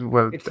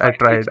 well, It's I fine.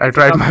 tried. I It's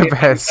tried enough my name.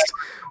 best,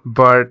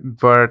 but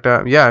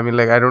yeah, I mean,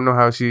 like, I don't know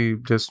how she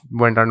just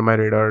went under my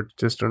radar.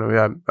 Just don't know.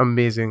 Yeah,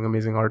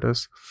 amazing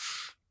artist.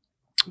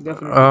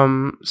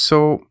 Definitely.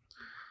 So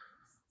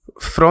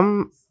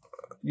from,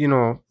 you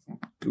know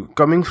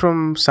coming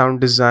from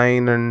sound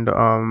design and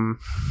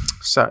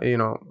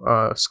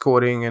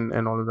scoring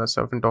and all of that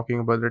stuff, and talking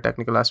about the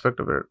technical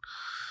aspect of it,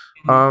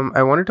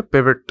 I wanted to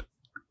pivot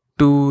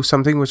to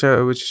something which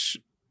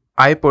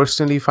I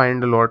personally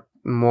find a lot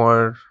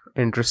more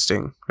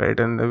interesting, right?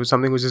 And it was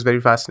something which is very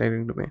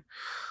fascinating to me,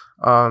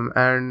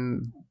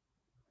 and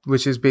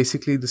which is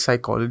basically the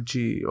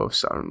psychology of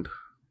sound.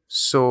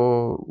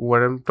 So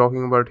what I'm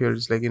talking about here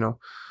is, like,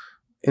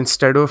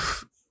 instead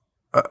of,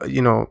 uh,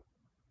 you know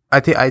I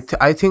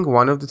think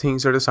one of the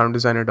things that a sound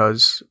designer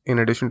does, in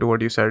addition to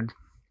what you said,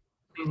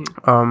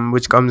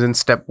 which comes in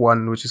step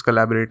one, which is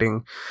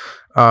collaborating,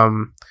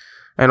 um,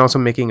 and also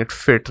making it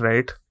fit,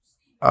 right?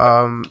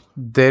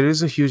 There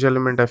is a huge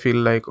element, I feel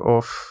like,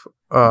 of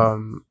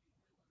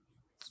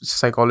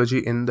psychology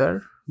in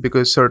there,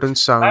 because certain I'm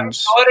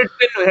sounds, sure it's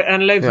been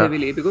analyzed yeah,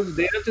 heavily because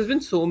there's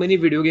been so many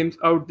video games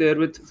out there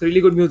with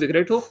really good music,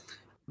 right? So,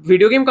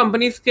 video game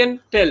companies can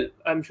tell,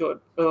 I'm sure,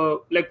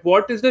 like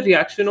what is the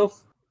reaction of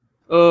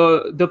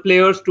the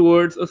players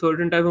towards a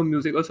certain type of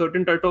music, a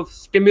certain type of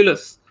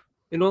stimulus.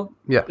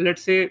 yeah,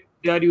 Let's say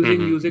they are using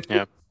music to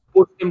Yeah.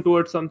 push them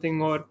towards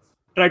something or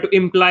try to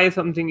imply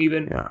something,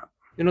 even, yeah,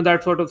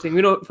 that sort of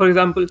thing. For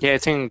example, Yeah, I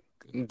think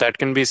that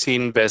can be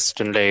seen best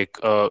in like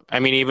I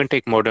mean even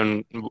take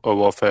modern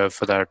warfare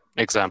for that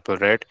example,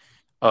 right?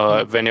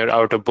 When you're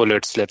out of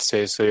bullets, let's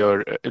say, so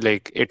you're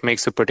like it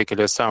makes a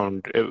particular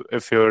sound.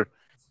 If you're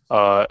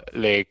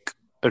like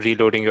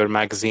reloading your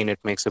magazine, it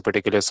makes a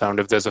particular sound.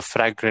 If there's a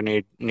frag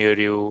grenade near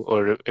you,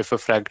 or if a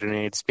frag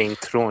grenade's being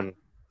thrown,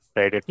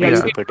 right, it yeah, makes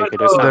you yeah. a can even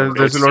particular sound.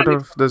 There's a It's lot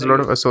mechanics of there's a there, lot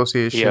of yeah,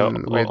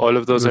 association all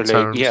of those are with like,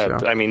 sounds. yeah,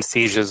 Yeah. I mean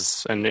Siege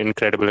is an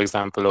incredible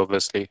example,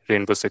 obviously,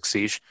 Rainbow Six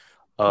Siege.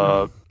 Mhm.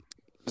 Uh,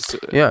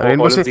 Yeah,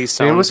 all of these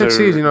Rainbow sounds Six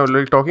Siege. are,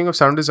 Like, talking of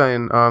sound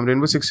design,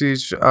 Rainbow Six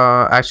Siege,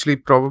 actually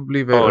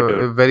probably oh a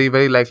dude, very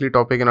very likely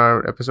topic in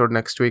our episode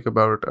next week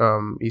about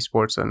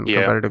esports and yeah.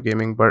 competitive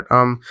gaming. But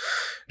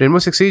Rainbow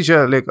Six Siege,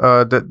 yeah, like,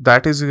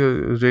 that is a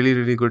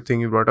really good thing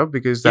you brought up,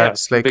 because Yeah,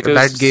 that's like,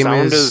 because that game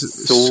sound is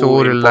is so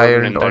so important in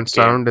reliant on that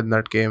game. sound in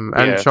that game.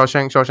 And Yeah.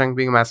 Shawshank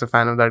being a massive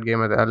fan of that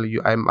game,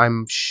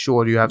 I'm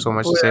sure you have so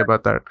much Oh to say yeah,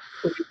 about that.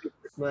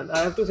 man.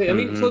 I have to say, I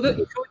mean, Hmm. so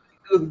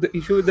the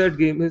issue with that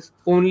game is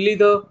only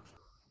the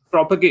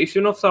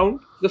propagation of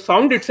sound. The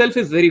sound itself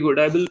is very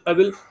good. I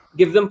will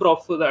give them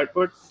props for that.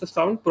 But the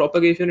sound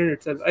propagation in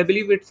itself, I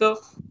believe it's a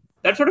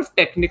that sort of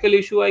technical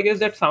issue, I guess,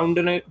 that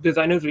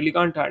designers really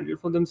can't handle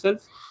for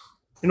themselves.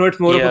 It's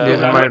more of a Yeah, Yeah,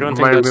 programmer I thing. don't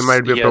think might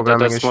that's, be a yeah,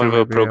 programming that's more issue,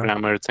 of a maybe. Yeah.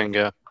 programmer thing.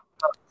 Yeah,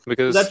 So that's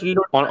because really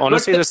not bad.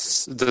 honestly,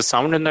 But the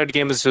sound in that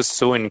game is just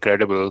so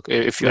incredible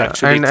if you Yeah,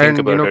 actually think and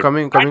about it.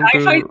 coming to, I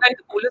find, and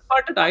the coolest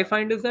part that I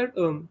find is that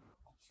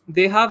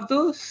they have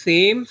the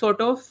same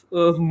sort of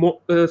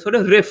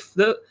riff.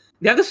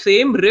 They have the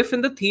same riff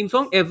in the theme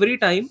song every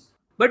time,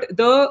 but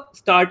the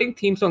starting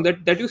theme song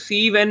that you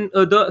see when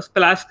the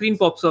splash screen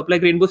pops up,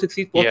 like Rainbow Six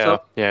Siege pops Yeah,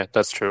 up, yeah,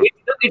 that's true.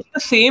 it's the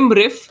same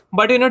riff,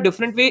 but in a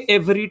different way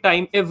every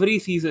time, every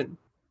season,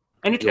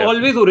 and it's Yeah,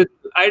 always original.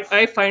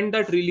 I find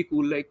that really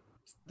cool. Like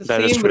the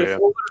that is same true. riff Yeah,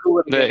 over and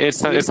over again.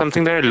 it's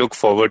something that I look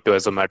forward to.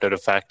 As a matter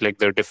of fact, like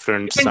the You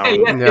different can tell,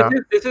 sound. yes, Yeah,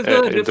 this is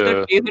the riff that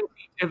The plays in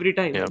Peach every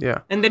time, Yeah,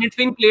 yeah, and then it's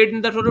being played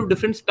in that sort of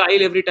different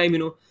style every time.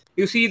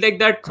 You see like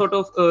that sort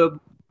of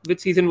which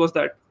season was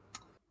that?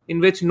 In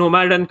which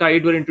Nomad and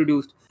Kite were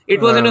introduced.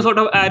 It was in a um, sort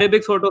of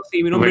Arabic sort of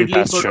theme, Wind Middle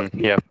East sort of Bastion.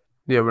 theme. Yeah,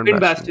 yeah, Wind Wind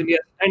Bastion. Bastion,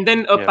 yes. And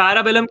then a Yeah.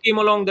 Parabellum came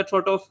along. That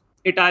sort of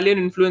Italian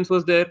influence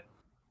was there.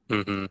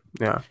 hmm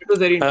Yeah, It was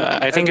very interesting.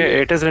 I think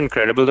really it is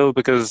incredible though,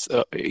 because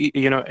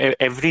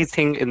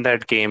everything in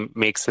that game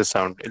makes a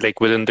sound, like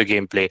within the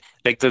gameplay,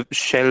 like the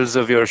shells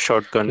of your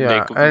shotgun,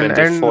 yeah, like when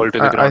they and fall to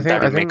the ground, I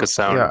that'll make a think,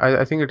 yeah, sound.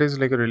 I think it is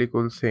like a really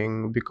cool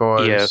thing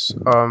Yeah, because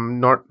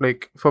not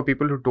like for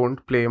people who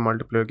don't play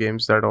multiplayer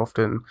games that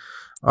often,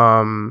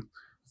 um,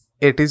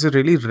 it is a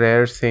really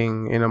rare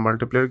thing in a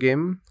multiplayer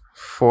game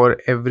for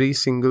every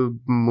single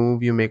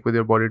move you make with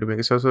your body to make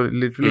it. So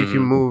literally, if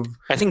you hmm move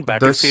I think this,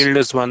 Battlefield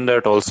is one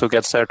that also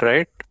gets that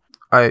right.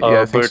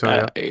 I think But so.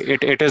 Yeah.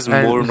 it is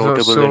more And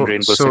notable in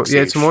Rainbow Six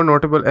yeah, it's Siege. more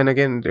notable, and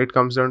again it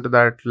comes down to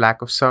that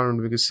lack of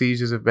sound because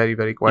Siege is a very,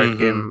 very quiet hmm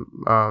game,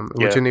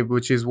 Yeah.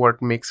 which is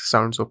what makes the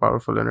sound so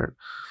powerful in it.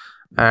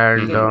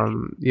 And hmm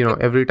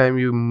every time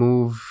you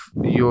move,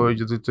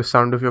 the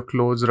sound of your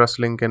clothes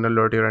rustling can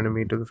alert your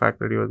enemy to the fact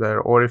that you're there.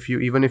 Or if you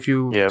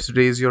Yeah.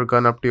 raise your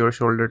gun up to your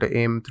shoulder to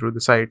aim through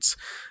the sights,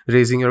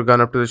 raising your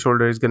gun up to the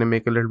shoulder is going to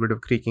make a little bit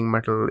of creaking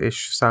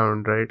metal-ish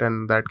sound, right?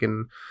 And that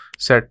can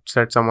set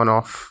someone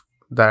off,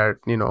 that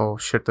oh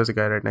shit, there's a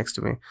guy right next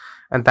to me.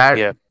 And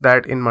Yeah.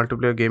 that in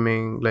multiplayer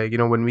gaming, like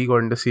when we got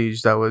into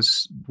Siege, that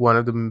was one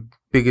of the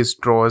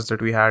biggest draws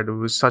that we had. It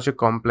was such a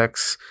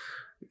complex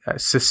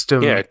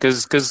system. Yeah,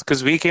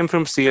 because we came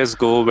from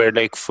CS:GO where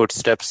like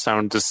footsteps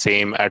sound the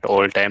same at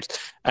all times,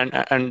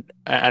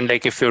 and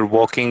like if you're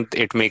walking,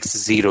 it makes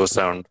zero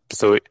sound.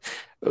 So,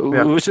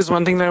 Yeah, which is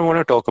one thing that I want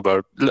to talk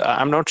about.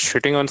 I'm not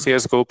shitting on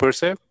CS:GO per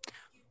se,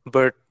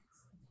 but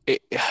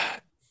it,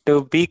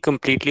 to be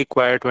completely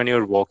quiet when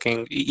you're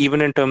walking,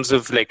 even in terms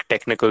of like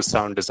technical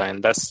sound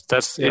design, that's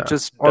it yeah.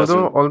 just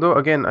although doesn't. although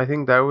again, I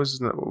think that was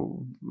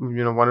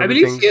one I of the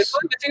believe things. CS:GO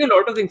is missing a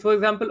lot of things. For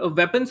example,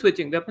 weapon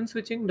switching. Weapon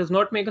switching does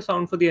not make a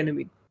sound for the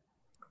enemy.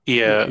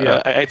 Yeah,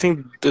 Yeah, I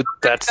think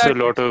that's a That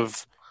lot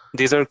of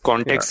these are yeah.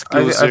 context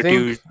clues that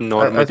you I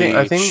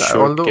normally think should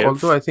although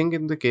give. I think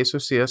in the case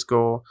of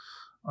CS:GO,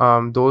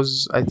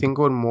 those I think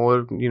were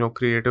more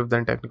creative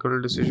than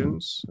technical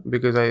decisions,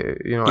 because I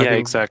Yeah,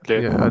 think,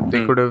 exactly. yeah, they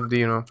Mm. could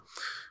have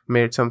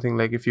made something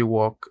like if you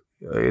walk,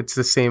 it's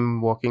the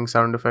same walking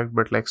sound effect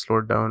but like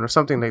slowed down or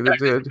something like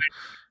that.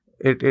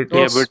 is Yeah,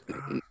 no. but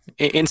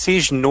It's in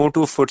Siege, no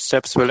two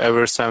footsteps will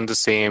ever sound the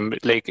same.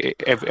 Like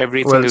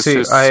everything well, is see,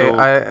 just so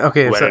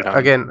okay, well so done.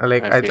 again,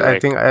 like I feel I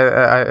like. think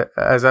I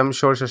as I'm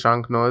sure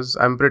Shashank knows,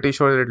 I'm pretty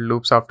sure that it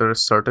loops after a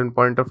certain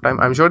point of time.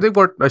 I'm sure they've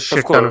got a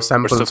shit ton of Of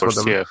samples for course,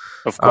 them. yeah,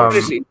 of course. um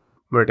Definitely.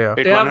 but yeah,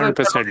 It They have a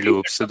 100%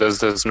 loops, so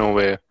there's no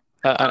way.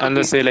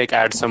 Unless agreed. they like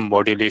add some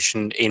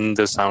modulation in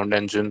the sound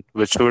engine,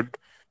 which would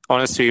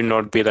honestly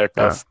not be that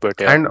yeah. tough. But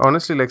yeah, And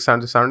honestly, like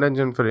the sound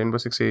engine for Rainbow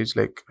Six Siege,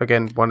 like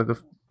again, one of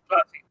the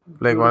Classic.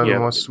 one of the yeah.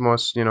 Beautiful.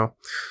 most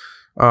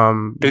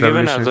To give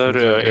revolutionary another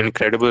things they did.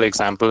 incredible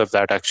example of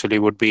that, actually,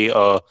 would be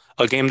a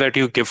game that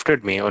you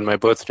gifted me on my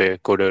birthday,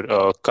 Coder,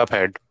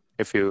 Cuphead,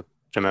 if you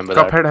remember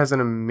that. Cuphead has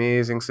an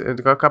amazing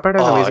Cuphead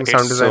has Oh, amazing it's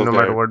sound design so no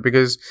matter good. what,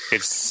 because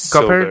It's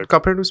so good.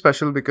 Cuphead was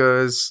special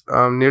because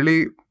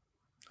nearly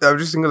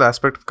every single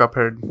aspect of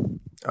Cuphead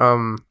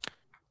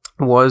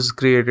was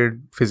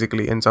created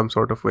physically in some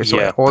sort of way. So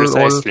Yeah,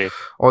 precisely.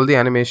 all the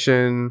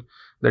animation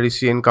that you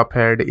see in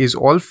Cuphead is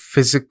all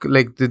physical,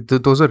 like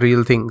those are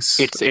real things.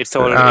 It's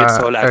all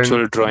And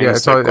actual yeah, drawings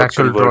it's that all got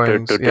actual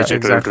converted drawings. to Yeah, digital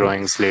exactly.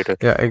 drawings later.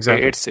 Yeah,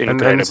 exactly. It's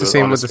And it's the incredible,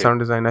 same with the honestly. sound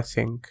design, I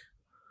think.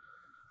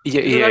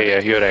 Yeah, You know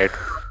that you're right.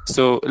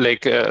 So,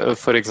 like,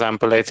 for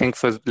example, I think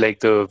for like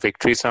the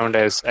victory sound,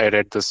 as I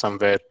read this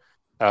somewhere,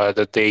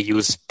 that they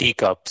use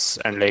teacups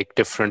and like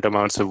different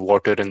amounts of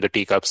water in the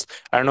teacups.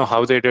 I don't know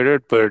how they did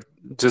it, but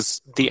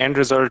just the end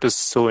result is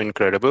so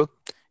incredible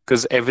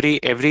because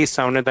every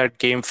sound in that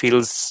game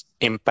feels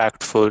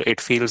impactful.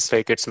 It feels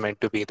like it's meant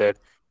to be there.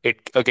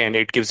 It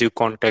gives you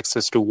context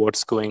as to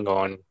what's going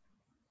on.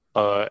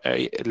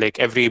 Like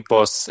every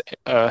boss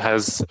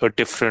has a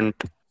different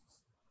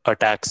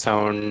attack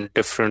sound,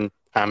 different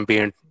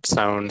ambient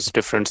sounds,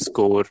 different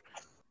score,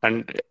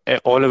 and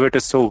all of it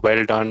is so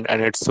well done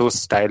and it's so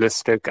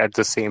stylistic at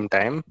the same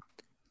time.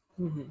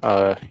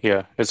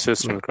 Yeah, it's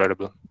just Yeah.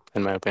 incredible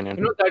in my opinion.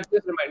 that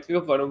just reminds me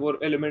of one more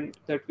element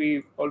that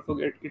we all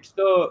forget. It's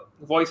the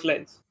voice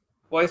lines.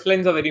 Voice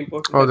lines are very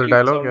important, Oh, I the believe,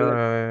 in dialogue, sound yeah, design.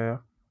 yeah.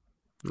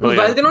 Oh Because yeah,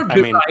 while they're not I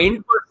mean,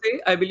 designed per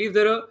se, I believe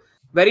they're a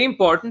very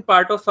important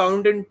part of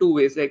sound in two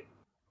ways. Like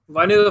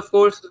one is of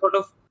course sort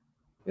of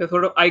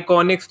sort of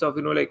iconic stuff.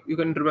 Like you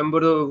can remember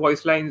the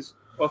voice lines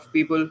of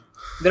people.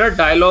 There are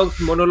dialogues,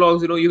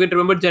 monologues. You can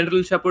remember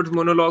General Shepard's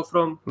monologue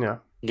from Yeah.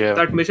 Yeah.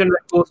 that mission where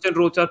Ghost and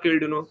Roach are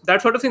killed.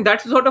 That sort of thing.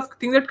 That's the sort of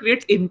thing that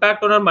creates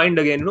impact on our mind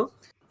again.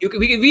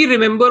 We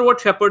remember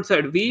what Shepard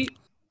said. We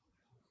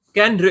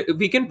can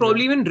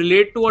probably even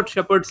relate to what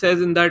Shepard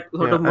says in that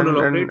sort Yeah, of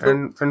monologue, right?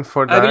 So and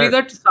for I believe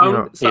that, that you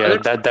know, Yeah,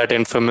 that that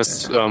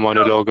infamous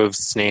monologue of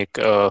Snake,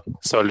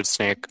 Solid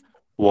Snake,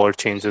 war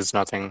changes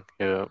nothing.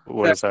 Yeah,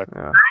 what yeah. is that?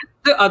 yeah,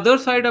 The other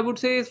side, I would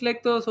say, is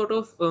like the sort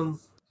of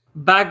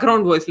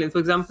background voice lines. For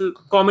example,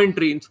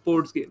 commentary in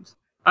sports games.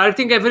 I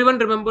think everyone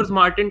remembers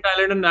Martin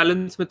Tyler and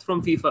Alan Smith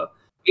from FIFA.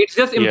 It's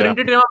just Yeah,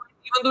 imprinted in our,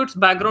 even though it's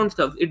background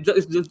stuff. It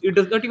does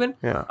not even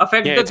yeah,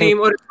 affect yeah. the I think game,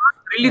 or it's not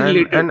really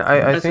related and I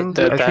as such. think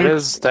that I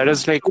think that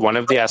is like one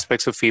of the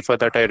aspects of FIFA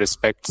that I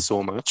respect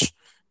so much,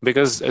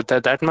 because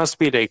that must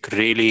be like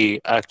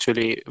really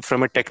actually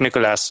from a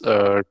technical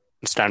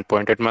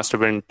standpoint, it must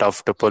have been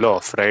tough to pull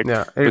off, right?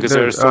 yeah, Because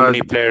there are so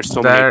many players,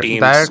 so many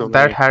teams, so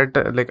that many. had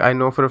to, like, I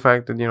know for a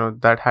fact that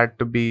that had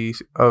to be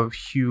a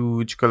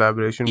huge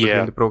collaboration between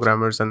Yeah, the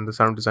programmers and the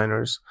sound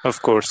designers,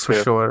 of course. for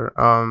Yeah, sure.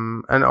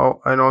 And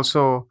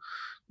also,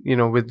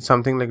 with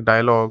something like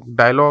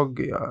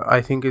dialogue,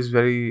 I think is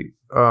very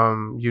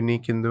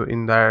unique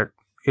in that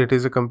it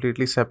is a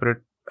completely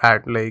separate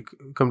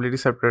completely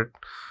separate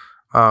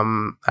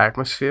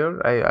atmosphere.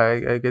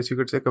 I guess you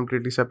could say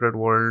completely separate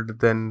world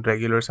than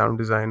regular sound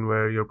design,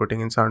 where you're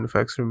putting in sound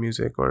effects or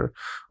music or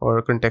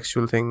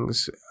contextual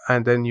things,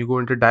 and then you go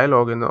into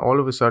dialogue, and all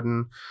of a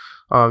sudden,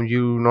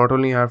 you not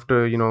only have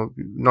to,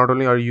 not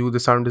only are you the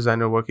sound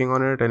designer working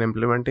on it and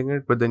implementing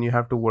it, but then you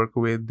have to work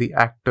with the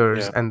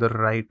actors yeah. and the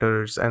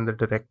writers and the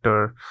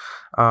director,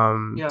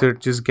 Yeah. to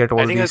just get I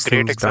all think a these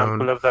great things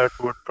example down. of that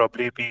would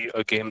probably be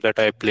a game that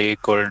I play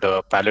called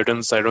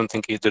Paladins. I don't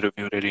think either of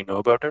you really know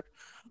about it.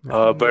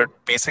 But No.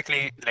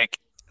 basically, like,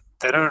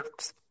 there are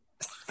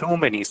so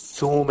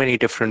many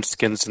different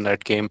skins in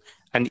that game,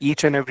 and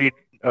each and every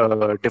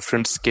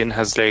different skin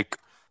has like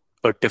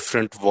a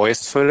different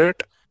voice for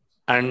it.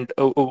 And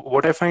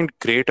what I find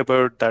great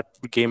about that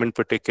game in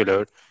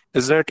particular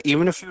is that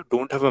even if you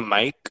don't have a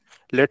mic,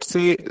 let's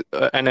say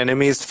an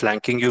enemy is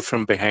flanking you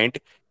from behind,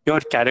 your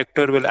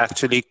character will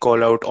actually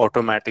call out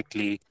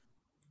automatically,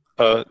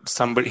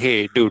 somebody,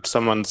 hey, dude,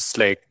 someone's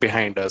like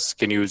behind us.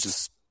 Can you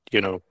just,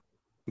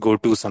 go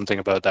do something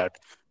about that?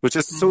 Which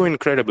is so Mhm.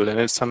 incredible. And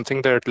it's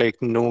something that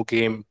like no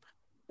game,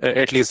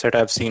 at least that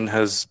I've seen,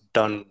 has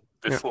done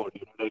Yeah, before.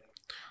 Like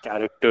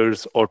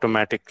characters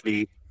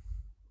automatically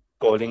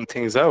calling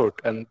things out,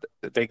 and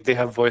like they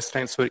have voice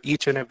lines for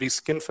each and every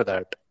skin for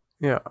that,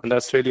 yeah, and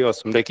that's really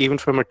awesome. Like even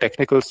from a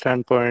technical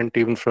standpoint,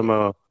 even from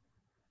a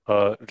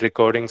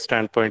recording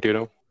standpoint,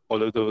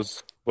 all of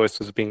those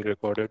voices being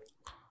recorded.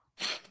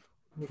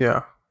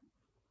 yeah.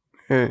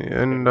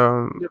 And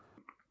Yep.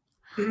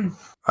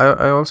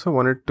 I also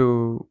wanted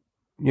to,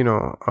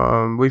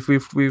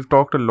 we've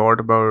talked a lot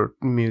about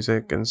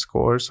music and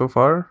score so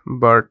far,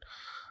 but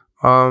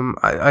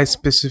I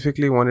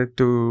specifically wanted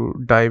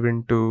to dive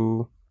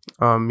into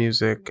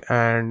music,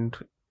 and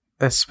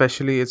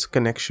especially its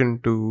connection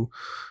to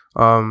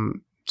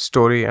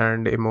story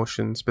and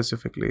emotion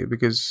specifically,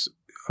 because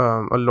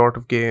a lot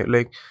of game,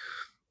 like,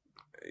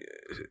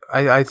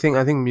 I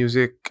think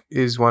music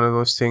is one of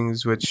those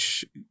things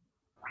which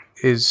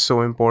is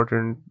so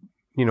important,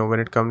 when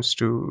it comes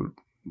to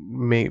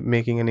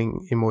making an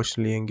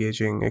emotionally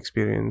engaging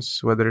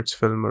experience, whether it's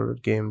film or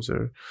games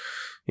or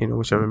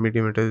whichever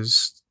medium it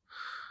is.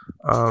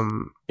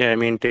 Yeah, I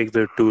mean, take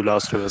the two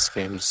Last of Us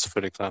games,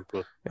 for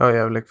example. Oh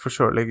yeah, like for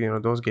sure, like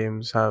those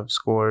games have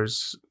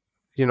scores,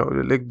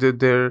 like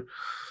they're,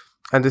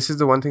 and this is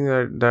the one thing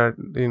that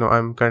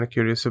I'm kind of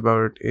curious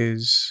about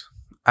is,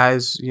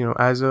 as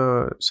as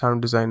a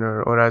sound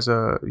designer or as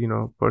a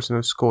person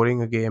who's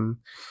scoring a game,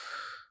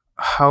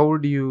 how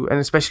do you, and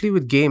especially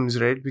with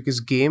games, right? Because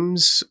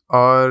games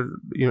are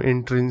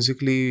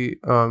intrinsically,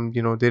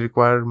 they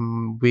require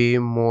way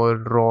more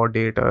raw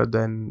data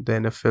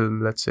than a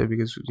film, let's say,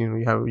 because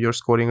you're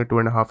scoring a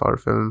 2.5 hour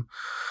film,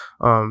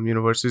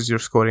 versus you're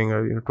scoring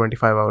a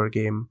 25-hour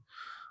game.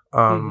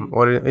 Mhm.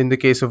 Or in the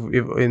case of,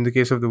 in the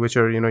case of The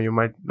Witcher, you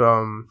might,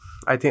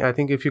 I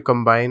think if you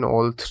combine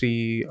all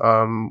three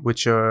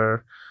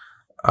Witcher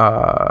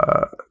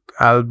uh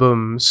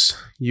albums,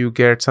 you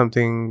get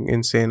something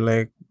insane,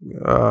 like,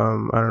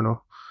 I don't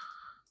know,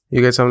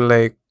 you get something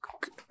like,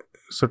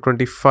 so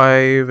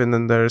 25, and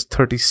then there's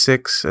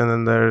 36, and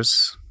then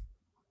there's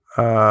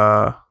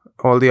uh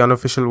all the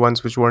unofficial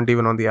ones which weren't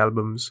even on the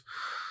albums.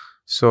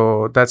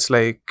 So that's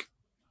like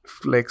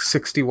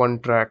 61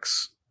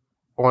 tracks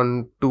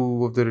on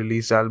two of the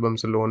released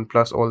albums alone,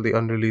 plus all the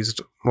unreleased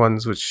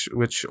ones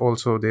which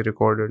also they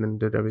recorded and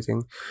did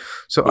everything.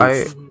 So I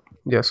Oof. Mhm.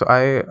 yeah, so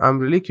I'm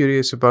really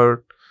curious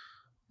about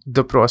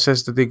the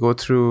process that they go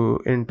through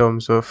in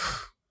terms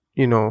of,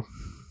 you know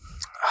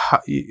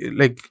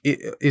like,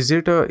 is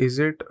it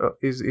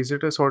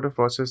a sort of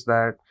process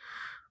that,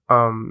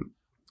 um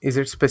is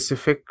it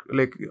specific?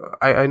 Like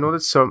I know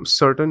that some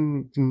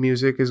certain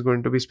music is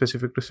going to be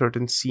specific to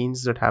certain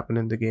scenes that happen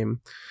in the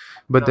game,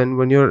 but Yeah. then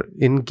when you're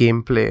in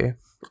gameplay,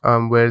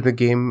 where the Mm.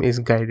 game is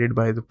guided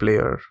by the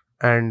player,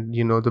 and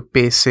the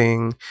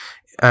pacing,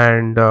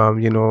 and the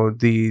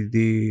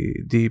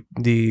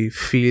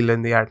feel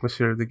and the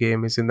atmosphere of the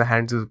game is in the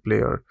hands of the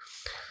player,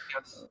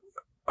 Yes.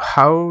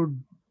 how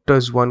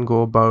does one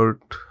go about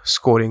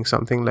scoring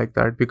something like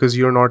that, because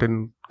you're not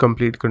in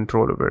complete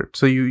control of it?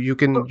 So you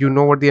can,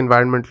 So, what the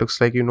environment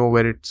looks like,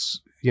 where it's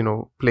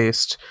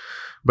placed,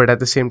 but at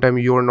the same time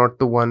you're not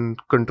the one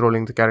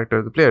controlling the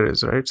character, the player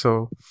is, right?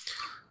 So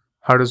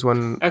how does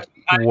one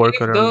actually, I work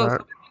believe around that?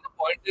 the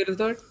point there is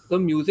that the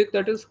music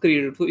that is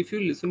created. So if you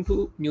listen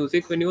to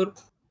music when you're,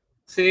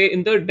 say,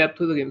 in the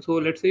depth of the game. So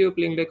let's say you're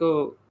playing like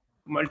a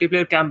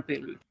multiplayer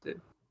campaign. Let's say.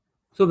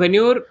 So when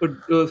you're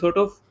sort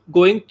of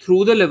going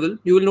through the level,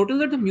 you will notice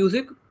that the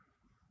music,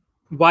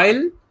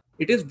 while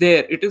it is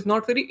there, it is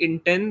not very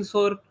intense,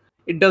 or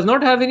it does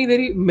not have any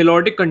very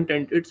melodic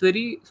content. It's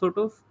very sort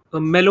of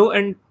mellow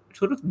and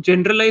sort of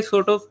generalized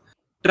sort of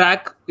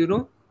track,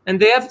 and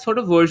they have sort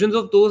of versions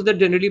of those that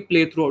generally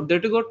play throughout.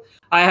 That is what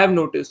I have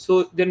noticed.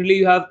 So generally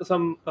you have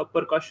some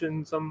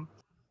percussion, some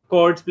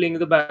chords playing in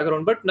the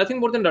background, but nothing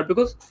more than that,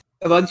 because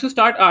once you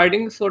start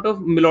adding sort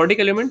of melodic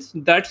elements,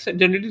 that's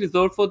generally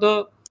reserved for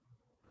the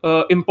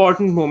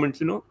important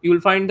moments. You'll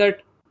find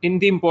that in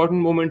the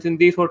important moments, in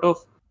the sort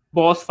of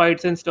boss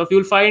fights and stuff,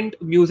 you'll find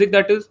music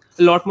that is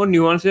a lot more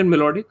nuanced and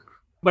melodic.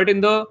 But in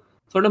the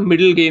sort of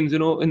middle games,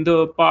 in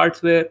the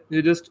parts where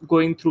you're just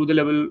going through the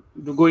level,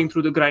 going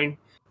through the grind,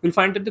 you'll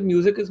find that the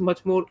music is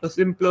much more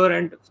simpler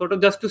and sort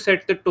of just to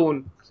set the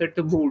tone, set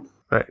the mood,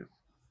 Right.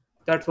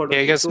 that sort Yeah,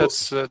 of I thing. guess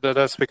So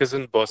that's because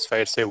in boss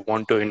fights they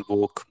want to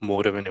invoke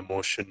more of an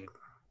emotion,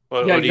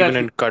 yeah, or even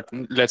exactly.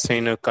 in let's say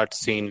in a cut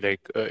scene, like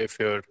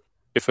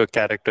if a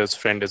character's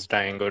friend is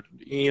dying, or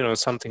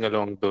something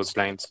along those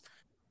lines,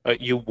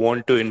 you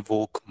want to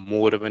invoke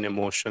more of an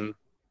emotion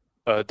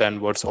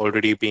than what's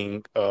already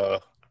being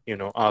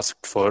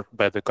asked for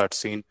by the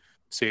cutscene.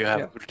 So you have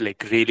Yeah.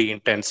 like really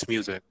intense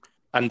music,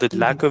 and the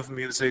lack Mhm. of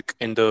music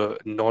in the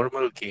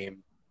normal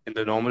game, in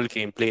the normal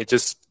gameplay,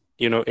 just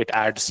it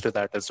adds to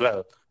that as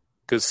well.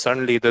 Because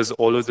suddenly there's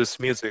all of this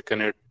music,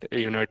 and it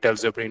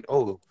tells your brain,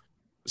 oh,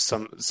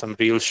 some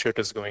real shit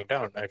is going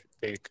down. I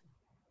think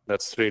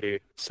that's really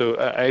so.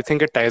 I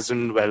think it ties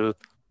in well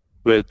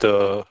with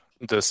the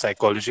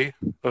psychology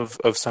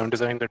of sound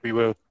design that we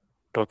were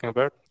talking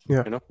about.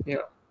 Yeah. You know.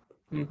 Yeah.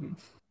 Hmm.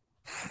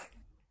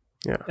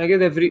 Yeah. I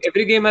guess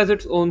every game has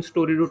its own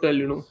story to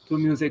tell, through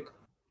music.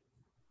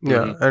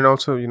 Yeah, Hmm. and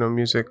also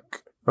music,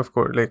 of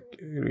course. Like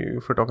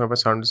if we're talking about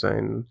sound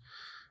design,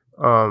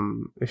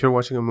 if you're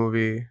watching a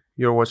movie,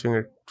 you're watching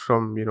it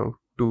from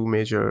two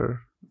major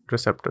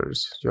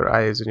receptors: your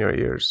eyes and your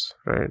ears,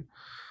 right?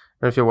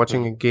 And if you're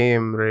watching Hmm. a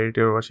game, right,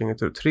 you're watching it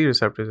through three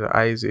receptors: your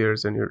eyes,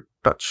 ears, and your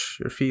touch,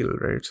 your feel,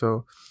 right?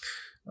 So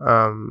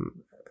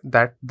um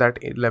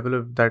level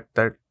of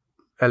that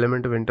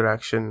element of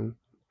interaction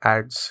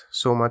adds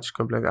so much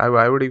complex.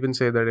 I would even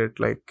say that it,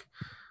 like,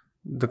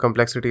 the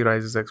complexity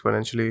rises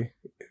exponentially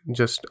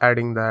just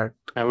adding that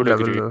I would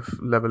agree.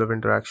 level of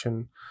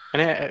interaction.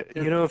 And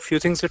Yeah. a few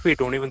things that we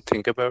don't even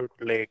think about,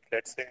 like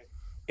let's say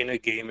in a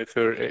game, if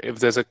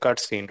there's a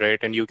cutscene, right,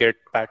 and you get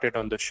patted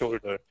on the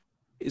shoulder,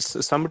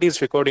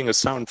 somebody's recording a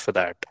sound for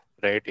that,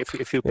 right?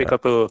 If you pick Yeah.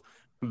 up a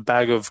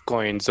bag of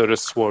coins or a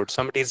sword,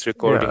 somebody's Yeah,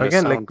 recording a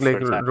again, sound for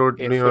that.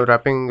 If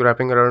wrapping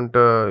around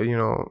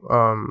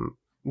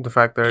the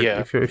fact that yeah,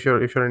 if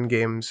you're in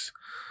games,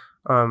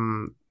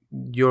 um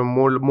you're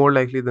more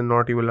likely than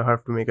not you will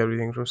have to make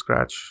everything from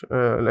scratch,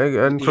 like,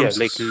 and from yeah,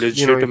 like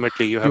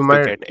legitimately, you you have to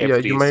might, get yeah,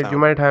 every you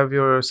sound. might have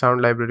your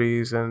sound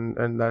libraries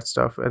and that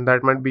stuff, and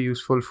that might be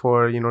useful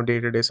for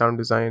day-to-day sound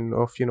design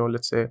of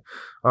let's say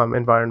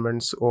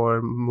environments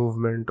or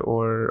movement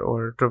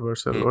or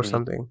traversal or Hmm.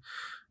 something.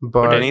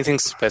 But But anything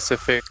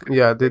specific,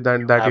 yeah, you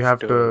that you have have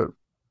to, to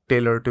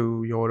tailor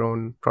to your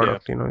own yeah.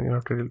 product. You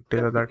have to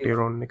tailor that to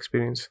your own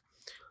experience.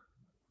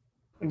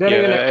 Then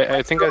again,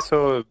 I think I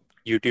saw a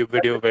YouTube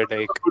video where a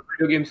like good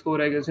video game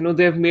score, I guess.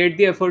 They've made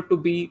the effort to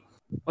be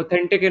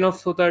authentic enough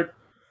so that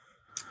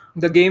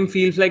the game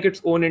feels like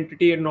its own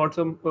entity and not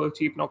some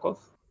cheap knockoff.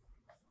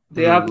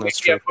 They have made that's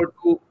the true. effort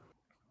to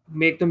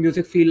make the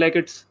music feel like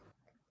it's,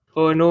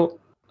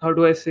 how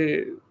do I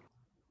say,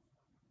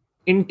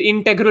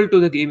 integral to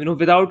the game.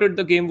 Without it,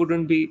 the game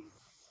wouldn't be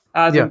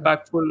as Yeah,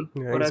 impactful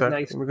yeah, or as exactly.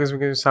 nice.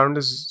 Because sound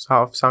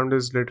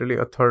is literally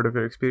a third of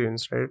your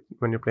experience, right?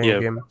 When you're playing a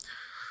Yeah. game,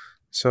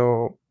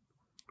 so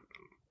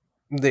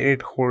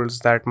it holds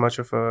that much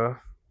of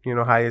a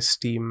high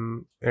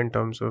esteem in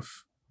terms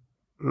of,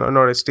 no,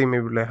 not esteem,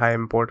 maybe like high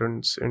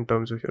importance in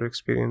terms of your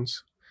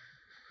experience.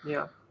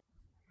 Yeah.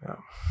 Yeah.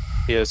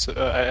 Yes,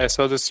 I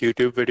saw this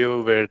YouTube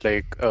video where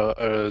like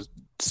a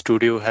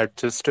studio had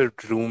just a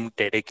room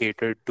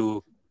dedicated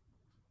to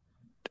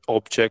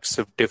objects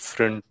of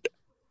different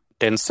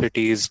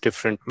densities,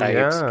 different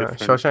types, Yeah,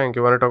 different. Shawshank,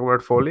 you want to talk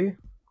about Foley?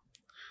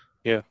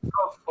 Yeah.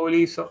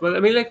 Holy so well. I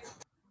mean, like,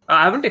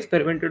 I haven't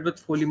experimented with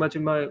Foley much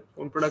in my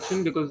own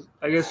production because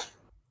I guess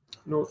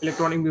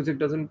electronic music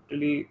doesn't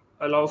really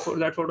allow for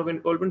that sort of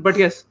involvement. But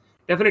yes,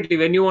 definitely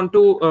when you want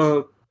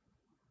to,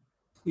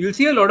 you'll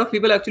see a lot of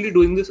people actually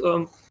doing this.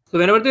 So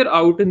whenever they're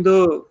out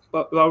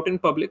in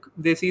public,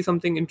 they see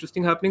something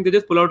interesting happening, they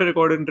just pull out a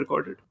recorder and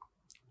record it.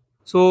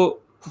 So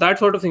that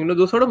sort of thing,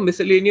 those sort of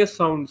miscellaneous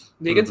sounds,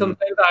 they can Mm-hmm.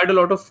 sometimes add a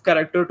lot of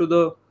character to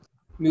the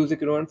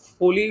music, and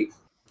Foley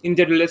in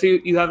general, let's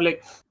say you have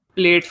like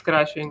plates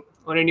crashing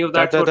or any of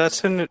that sort.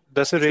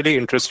 That's a really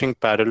interesting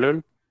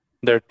parallel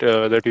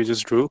that you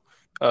just drew.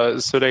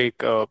 So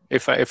like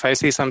if I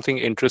see something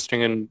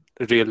interesting in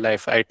real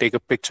life, I take a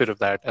picture of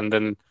that, and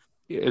then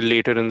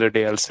later in the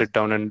day I'll sit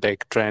down and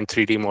like try and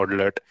 3D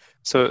model it.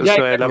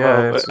 Yeah, I love exactly. Yeah,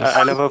 how it's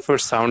I love how for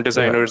sound yeah.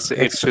 designers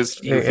it's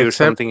just you hear Except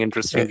something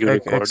interesting, you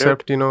record it.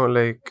 except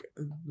like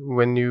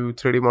when you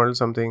 3D model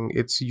something,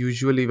 it's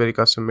usually very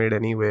custom made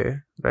anyway,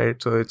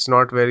 right? So it's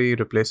not very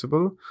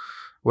replaceable.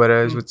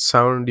 Whereas Hmm. with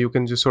sound, you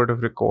can just sort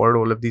of record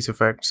all of these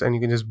effects, and you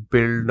can just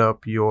build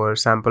up your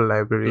sample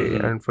library.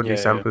 Mm-hmm. And for these Yeah,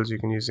 yeah, samples, you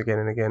can use again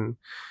and again,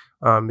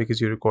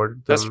 because you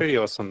recorded that's them. really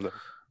awesome though.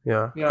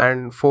 Yeah. Yeah.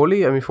 And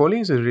Foley, I mean, Foley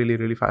is a really,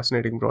 really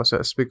fascinating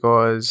process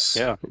because,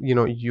 Yeah.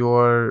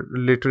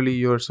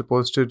 you're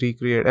supposed to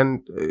recreate,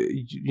 and,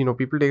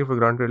 people take it for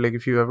granted. Like,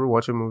 if you ever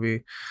watch a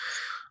movie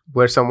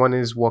where someone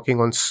is walking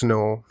on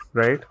snow,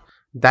 right?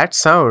 That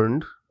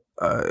sound,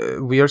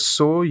 we are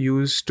so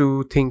used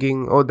to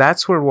thinking, oh,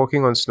 that's what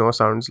walking on snow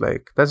sounds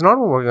like. That's not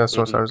what walking on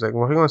snow Mm-hmm. sounds like.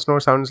 Walking on snow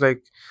sounds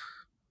like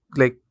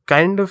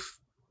kind of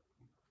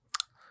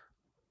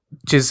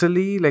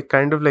chisely, like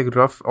kind of like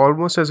rough,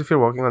 almost as if you're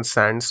walking on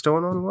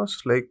sandstone,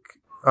 almost like.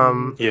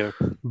 Hmm. Yeah.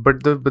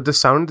 But the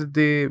sound that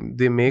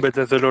they make, But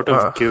there's a lot of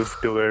uh, give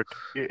to it.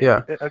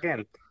 yeah,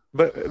 Again,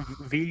 but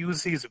we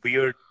use these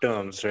weird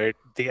terms, right?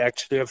 They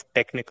actually have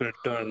technical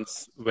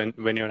terms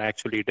when you're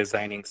actually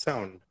designing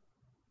sound.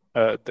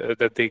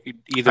 That they could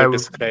either I would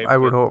describe I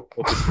would with hope.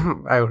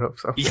 obviously. I would hope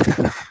so.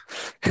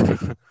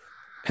 Yeah.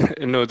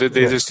 No,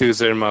 they Yeah. just use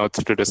their mouth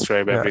to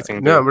describe Yeah,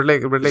 everything. no, They but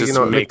like just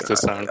make the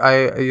sound.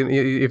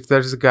 if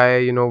there's a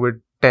guy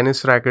with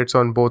tennis rackets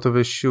on both of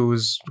his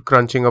shoes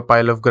crunching a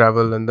pile of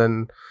gravel and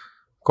then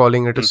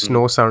calling it a Hmm.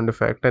 snow sound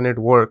effect, and it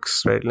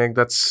works, right? Like,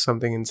 that's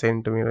something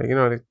insane to me. Like,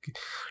 like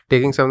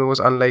taking some of the most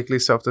unlikely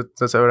stuff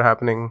that's ever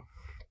happening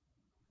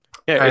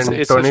Yeah, and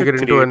it's such turning a it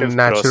into a creative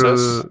natural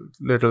process.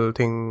 little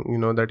thing,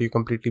 that you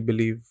completely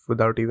believe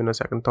without even a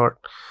second thought.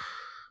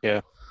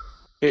 Yeah.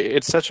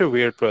 It's such a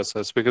weird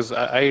process because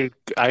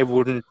I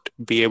wouldn't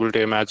be able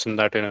to imagine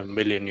that in a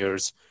million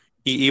years.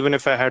 Even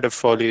if I had a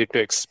folly to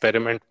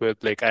experiment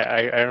with, like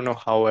I don't know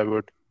how I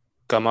would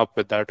come up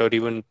with that or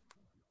even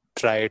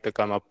try to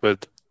come up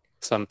with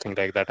something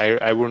like that.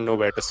 I wouldn't know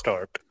where to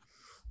start,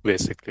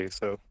 basically.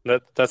 So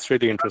that's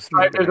really interesting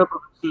Right to as me. a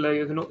professional,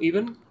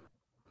 like,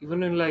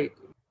 even in like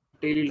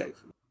daily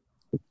life,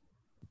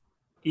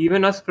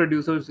 even us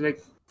producers,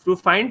 like to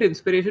find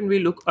inspiration, we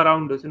look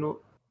around us.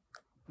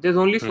 There's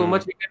only so Hmm.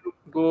 much we can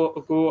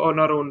go on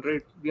our own,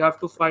 right? We have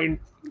to find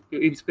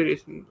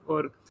inspiration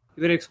or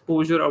even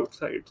exposure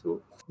outside.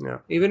 So Yeah.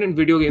 even in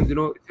video games, if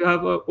you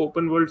have a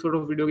open world sort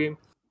of video game,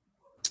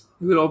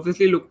 you will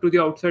obviously look to the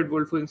outside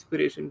world for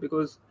inspiration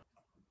because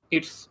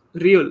it's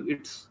real,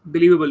 it's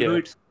believable.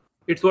 Yeah.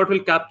 It's what will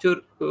capture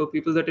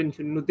people's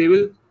attention. They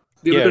will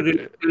be able Yeah.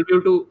 to they'll be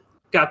able to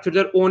capture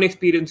their own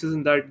experiences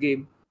in that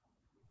game.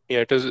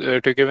 Yeah.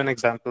 To give an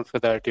example for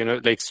that,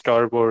 like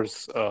Star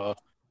Wars,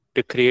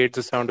 to create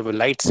the sound of a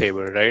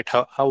lightsaber, right?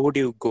 How would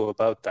you go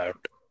about that?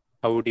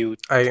 How would you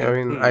I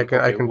think, mean, I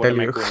okay, can what tell am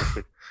I you. going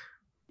for?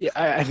 Yeah,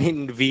 I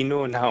mean, we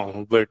know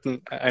now, but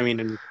I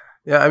mean,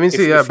 Yeah, I mean,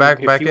 see, yeah, if back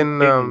you in didn't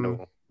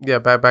know,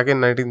 back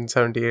in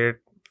 1978,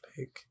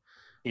 like,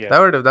 yeah, that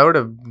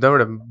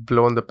would have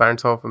blown the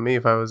pants off of me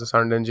if I was a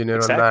sound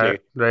engineer on that, exactly,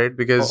 right?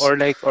 Because or it,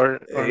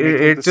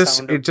 making it the just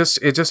sound of, it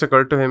just it just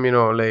occurred to him,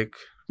 like,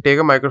 take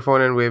a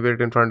microphone and wave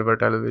it in front of a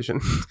television,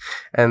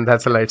 and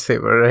that's a yeah,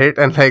 lightsaber, right?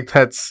 And like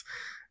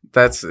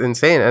that's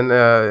insane. And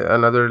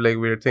another like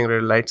weird thing,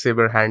 right?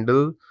 Lightsaber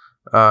handle,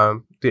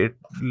 it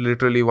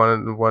literally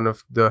one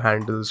of the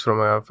handles from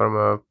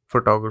a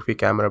photography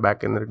camera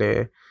back in the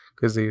day,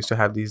 because they used to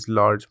have these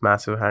large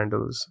massive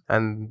handles,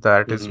 and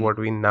that is hmm, what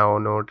we now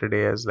know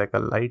today as like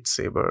a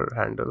lightsaber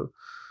handle.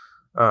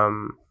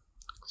 um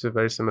it's a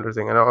very similar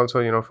thing. And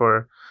also,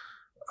 for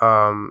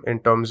in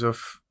terms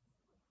of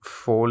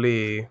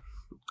Foley,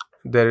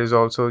 there is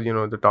also,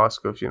 the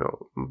task of,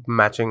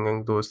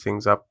 matching those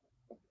things up,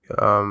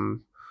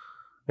 um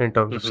in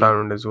terms of hmm,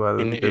 sound as well,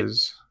 in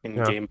because in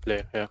yeah,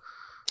 gameplay, yeah.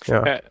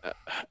 yeah,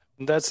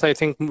 That's I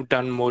think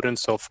done more in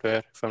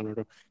software, if I'm not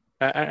wrong.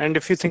 And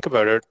if you think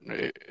about it,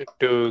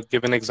 to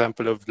give an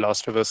example of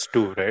Last of Us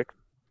 2, right?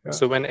 yeah.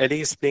 So when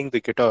Ellie is playing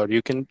the guitar,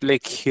 you can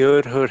like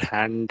hear her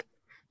hand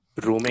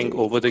roaming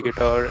over the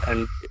guitar,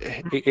 and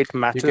it You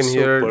matches can so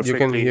hear you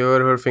can perfectly. hear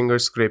her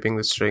fingers scraping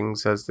the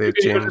strings as they You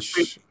can hear the change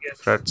scraping,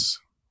 yes. frets.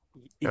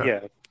 Yeah,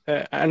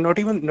 Yeah, and not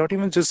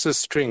even just the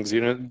strings.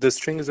 The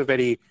string is a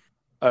very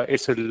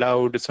it's a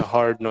loud, it's a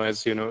hard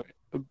noise.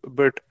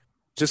 But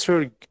just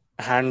her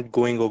hand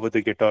going over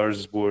the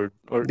guitar's board,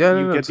 or Yeah,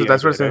 you no. get So the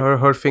that's what I idea, say. right?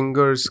 Her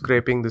fingers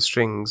scraping the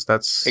strings.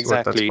 That's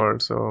what that's Exactly.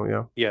 called. So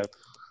yeah, Yeah.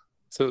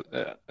 So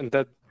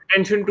that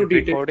Attention to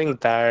detail.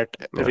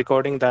 yeah,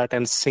 recording that,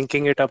 and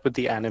syncing it up with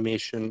the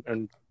animation,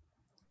 and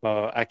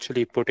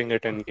actually putting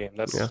it in game.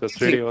 yeah. That's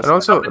See, really And awesome.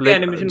 also, up with the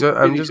like, animation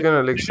I'm just composition.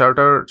 gonna like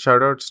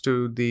shout outs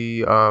to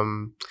the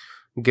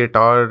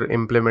guitar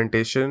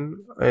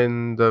implementation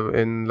in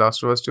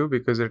Last of Us 2,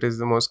 because it is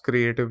the most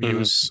creative Hmm.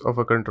 use of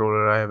a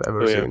controller I have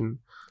ever Oh yeah. seen.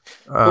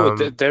 Oh,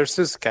 Um, there's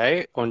this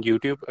guy on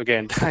YouTube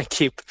again.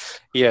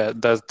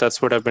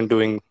 That's what I've been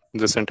doing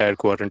this entire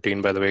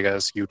quarantine. By the way,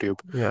 guys, YouTube.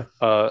 yeah.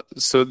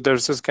 So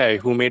there's this guy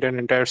who made an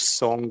entire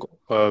song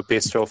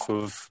based off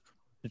of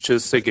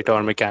just the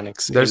guitar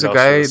mechanics in Last of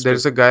Us 2.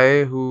 There's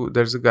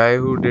a guy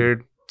who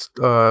did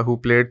who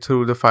played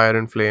through the Fire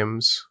and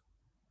Flames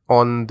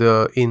on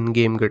the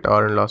in-game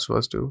guitar in Last of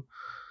Us 2.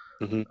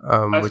 Hmm.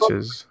 I Which saw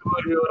is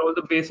over here all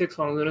the basic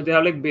songs. They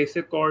have like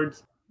basic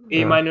chords, A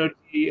yeah, minor,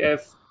 G,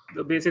 F,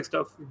 the basic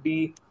stuff,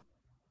 D.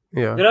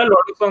 yeah, There are a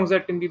lot of songs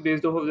that can be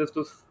based off of just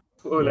those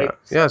yeah, like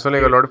yeah. So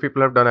like a straight. lot of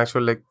people have done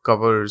actual like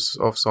covers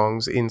of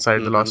songs inside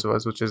The Hmm. Last of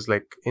Us, which is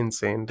like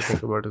insane to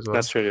think about as well.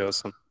 That's really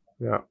awesome.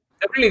 Yeah,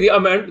 Definitely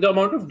the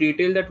amount of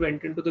detail that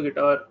went into the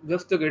guitar,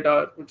 just the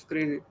guitar, it's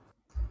crazy.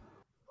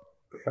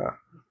 yeah.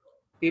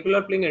 People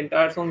are playing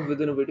entire songs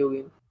within a video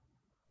game.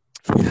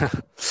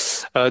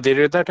 They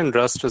did that in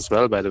Rust as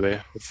well, by the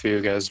way. If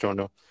you guys don't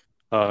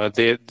know,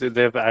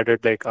 they've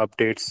added like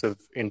updates of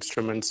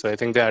instruments. So I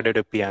think they added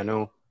a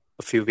piano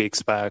a few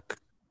weeks back.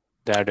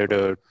 They added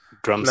a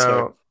drum set.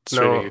 Now, It's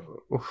now, really.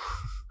 I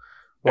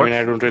what mean,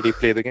 I don't really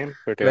play the game,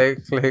 but yeah,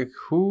 like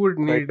who would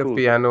quite need a cool.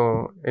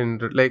 piano in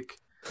like?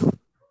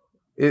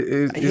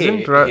 Isn't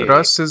Hey,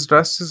 Rust is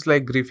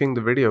like griefing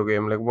the video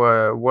game? Like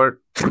what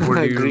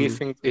would you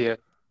griefing. Yeah,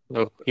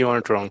 no, you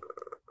aren't wrong.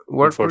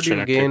 what would you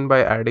Unfortunately, gain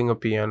by adding a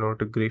piano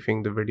to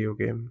griefing the video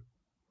game?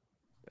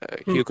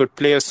 you could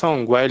play a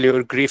song while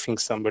you're griefing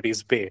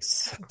somebody's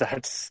bass.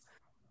 That's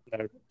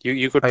that.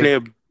 You could I play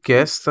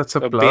guess that's a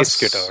a bass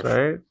plus, guitar.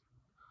 right?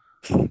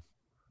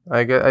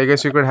 I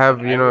guess you could have,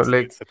 I would say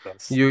like it's a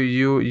plus.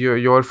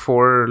 your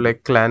four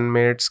like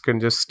clanmates can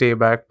just stay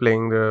back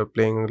playing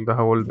the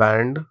whole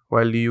band,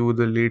 while you,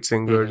 the lead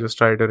singer, Mhm. just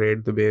try to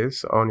raid the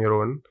bass on your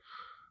own,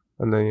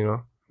 and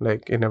then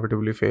like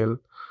inevitably fail.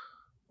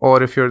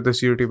 Or if you're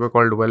this YouTuber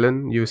called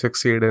Wellen, you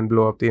succeed and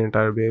blow up the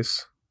entire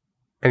base,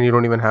 and you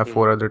don't even have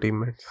four Mhm. other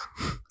teammates.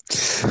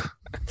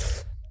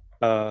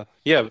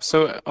 Yeah.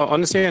 So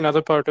honestly,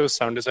 another part of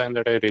sound design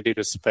that I really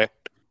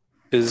respect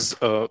is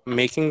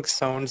making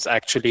sounds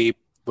actually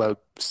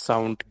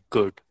sound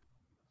good.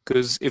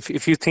 Because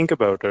if you think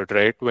about it,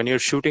 right, when you're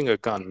shooting a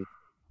gun,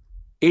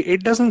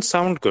 it doesn't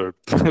sound good.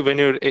 When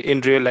you're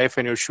in real life,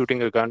 when you're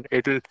shooting a gun,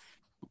 it'll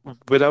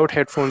without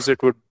headphones,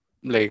 it would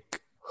like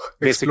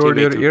basically Explode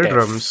your make you deaf.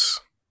 eardrums.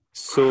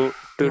 So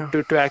Yeah.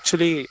 to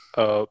actually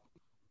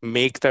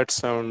make that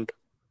sound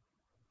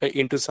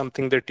into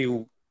something that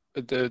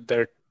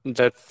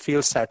that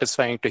feels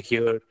satisfying to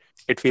hear,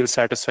 it feels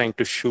satisfying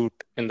to shoot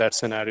in that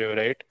scenario,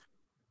 right?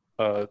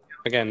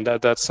 Again,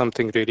 that's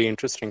something really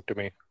interesting to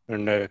me,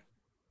 and Again,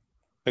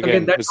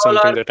 again, it's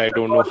something that I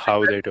don't know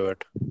how they do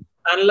it.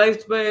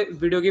 analyzed by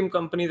video game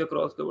companies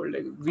across the world.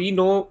 Like we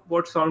know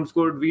what sounds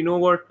good, we know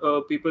what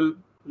people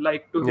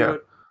like to Yeah. hear,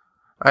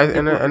 and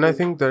they put it I in.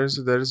 think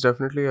there's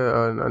definitely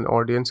an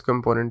audience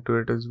component to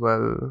it as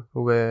well,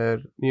 where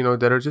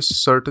there are just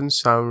certain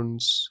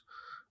sounds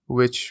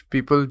which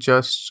people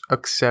just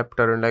accept,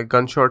 are like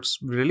gunshots.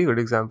 Really good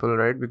example,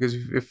 right? Because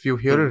if you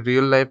hear Hmm. a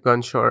real life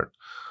gunshot,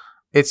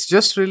 it's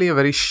just really a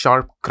very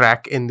sharp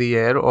crack in the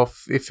air. Of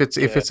if Yeah,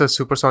 it's a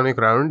supersonic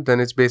round, then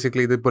it's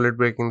basically the bullet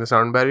breaking the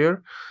sound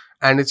barrier,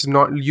 and it's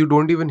not, you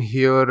don't even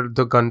hear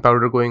the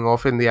gunpowder going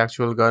off in the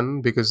actual gun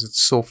because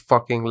it's so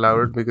fucking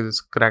loud, because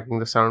it's cracking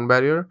the sound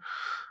barrier.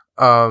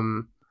 um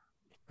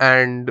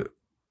and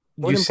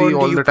more you see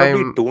importantly, all you the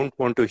probably time. don't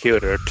want to hear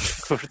it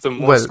for the Well,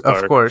 most of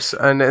part. course,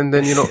 and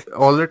then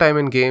all the time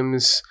in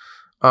games,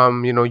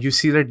 you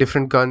see that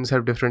different guns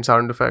have different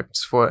sound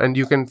effects for, and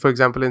you can, for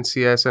example, in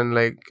CS and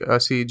like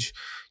Siege,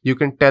 you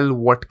can tell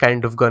what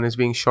kind of gun is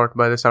being shot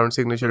by the sound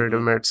signature it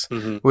Hmm. emits,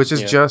 Hmm. which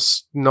is Yeah,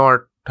 just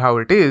not how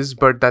it is,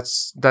 but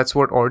that's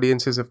what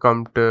audiences have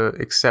come to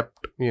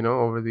accept,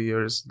 over the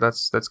years.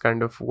 That's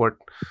kind of what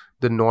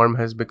the norm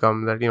has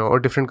become, that or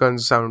different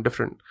guns sound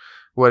different,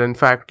 well, in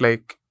fact,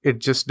 like, it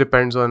just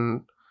depends on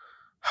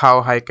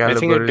how high I think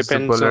caliber it is the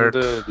depends on bullet,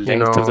 the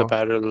length of the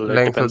barrel. It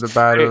length of depends. the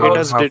barrel,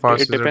 how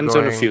fast It is it depends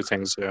on a going. few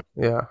things. Yeah.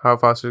 Yeah, how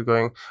fast is it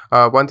going.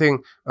 One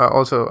thing,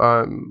 also,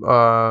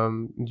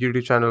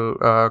 YouTube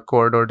channel,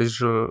 Corridor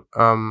Digital,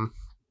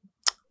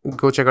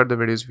 go check out the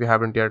videos if you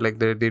haven't yet. Like,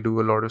 they do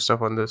a lot of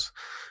stuff on this,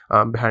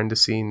 behind the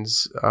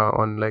scenes,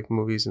 on like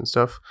movies and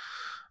stuff.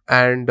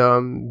 And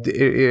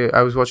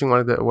I was watching one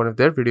of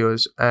their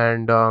videos,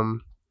 and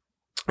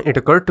it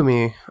occurred to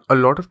me, a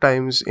lot of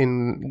times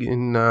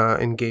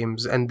in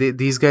games, and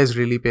these guys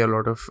really pay a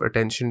lot of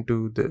attention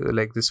to the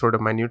like this sort of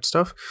minute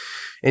stuff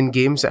in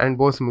games, and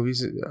both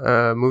movies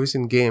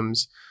and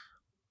games.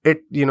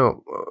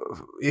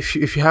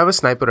 if you have a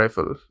sniper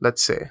rifle,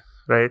 let's say,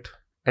 right,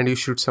 and you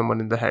shoot someone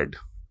in the head,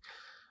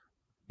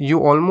 you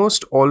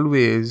almost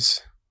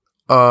always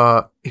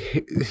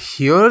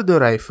hear the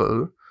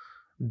rifle,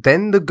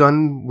 then the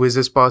gun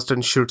whizzes past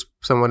and shoots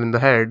someone in the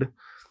head,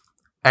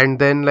 and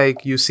then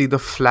like you see the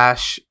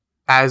flash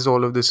as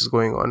all of this is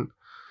going on.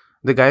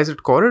 The guys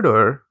at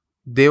Corridor,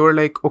 they were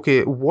like,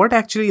 okay, what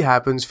actually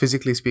happens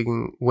physically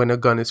speaking when a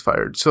gun is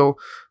fired? So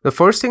the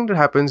first thing that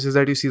happens is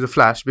that you see the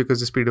flash because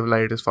the speed of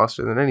light is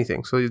faster than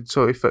anything. So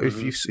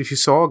if you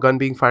saw a gun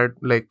being fired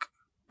like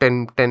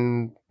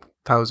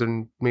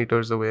 10,000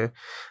 meters away,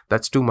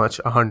 that's too much.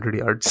 100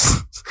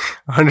 yards,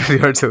 100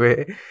 yards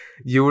away,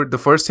 the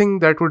first thing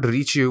that would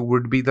reach you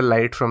would be the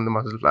light from the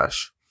muzzle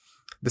flash.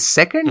 The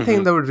second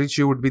thing that would reach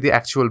you would be the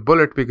actual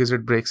bullet, because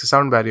it breaks the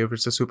sound barrier if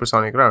it's a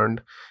supersonic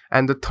round.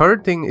 And the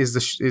third thing is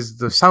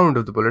the sound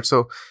of the bullet.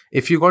 So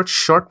if you got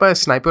shot by a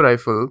sniper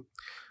rifle,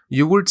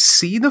 you would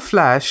see the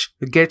flash,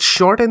 get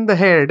shot in the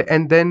head,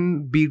 and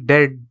then be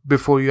dead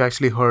before you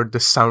actually heard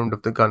the sound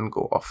of the gun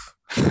go off.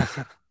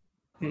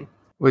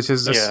 Which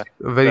is just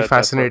a very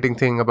fascinating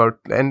thing about,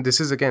 and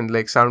this is again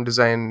like sound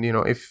design,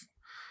 if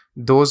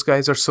those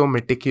guys are so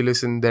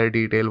meticulous in their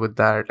detail with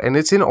that, and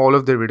it's in all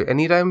of their video.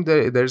 Anytime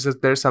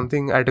there's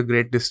something at a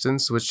great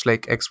distance which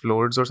like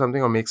explodes or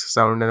something, or makes a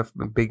sound and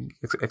a big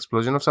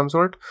explosion of some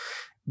sort,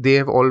 they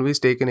have always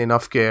taken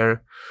enough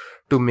care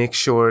to make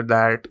sure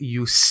that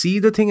you see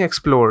the thing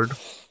explode,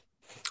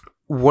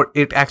 what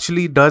it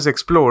actually does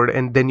explode,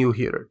 and then you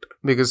hear it,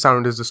 because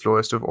sound is the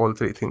slowest of all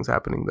three things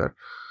happening there.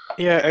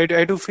 Yeah,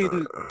 I do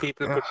feel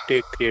people could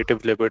take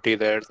creative liberty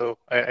there, though.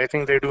 I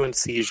think they do in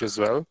Siege as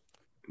well.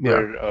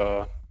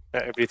 Where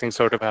everything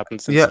sort of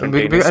happens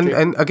instantaneously.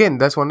 And again,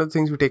 that's one of the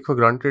things we take for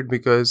granted,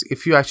 because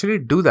if you actually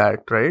do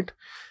that, right,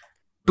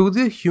 to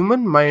the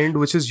human mind,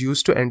 which is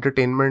used to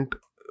entertainment,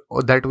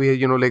 that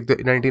we, like the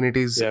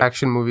 1980s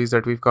action movies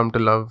that we've come to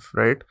love,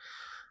 right?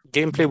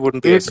 Gameplay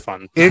wouldn't be as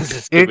fun,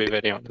 to be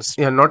very honest.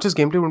 Yeah, not just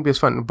gameplay wouldn't be as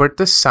fun, but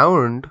the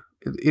sound,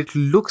 it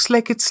looks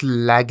like it's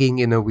lagging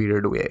in a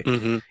weird way.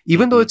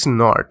 Even though it's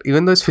not,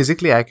 even though it's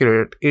physically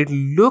accurate, it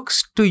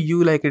looks to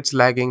you like it's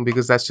lagging,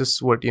 because that's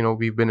just what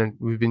we've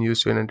been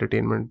used to in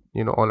entertainment,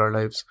 all our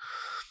lives.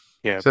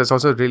 Yeah. So it's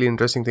also a really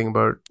interesting thing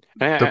about.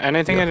 And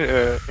I think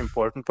an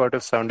important part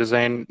of sound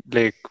design,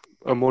 like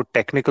a more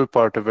technical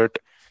part of it,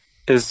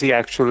 is the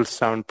actual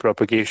sound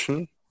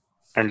propagation,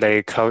 and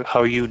like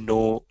how you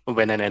know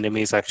when an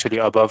enemy is actually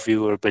above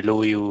you or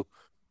below you,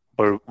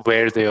 or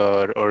where they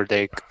are, or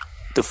like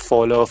the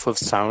fall off of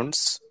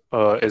sounds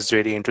is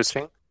really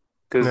interesting.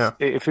 Because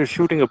if you're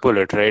shooting a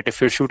bullet, right?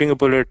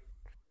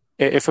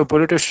 If a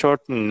bullet is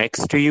shot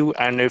next to you,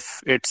 and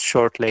if it's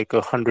shot like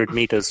 100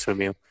 meters from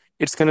you,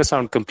 it's going to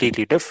sound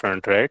completely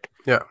different, right?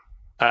 Yeah.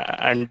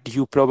 And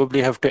you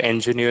probably have to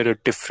engineer a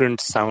different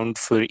sound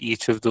for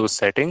each of those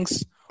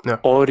settings. Yeah.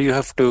 Or you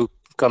have to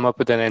come up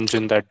with an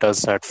engine that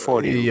does that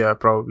for you. Yeah,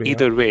 probably.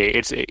 Either way,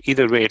 it's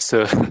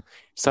a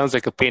sounds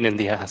like a pain in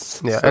the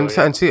ass. Yeah,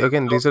 so, and see,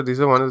 again, these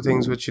are one of the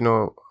things which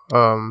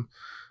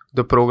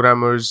the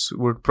programmers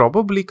would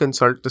probably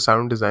consult the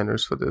sound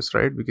designers for this,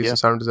 right? Because the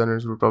sound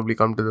designers would probably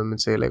come to them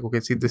and say like, okay,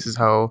 see, this is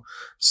how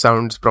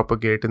sounds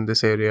propagate in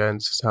this area,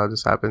 and this is how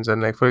this happens.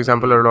 And like, for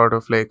example, a lot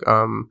of like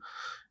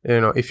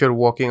if you're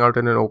walking out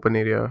in an open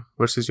area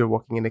versus you're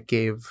walking in a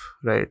cave,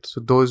 right? So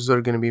those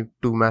are going to be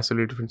two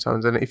massively different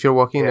sounds. And if you're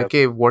walking in a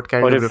cave, what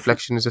kind of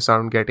reflection is the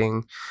sound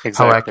getting?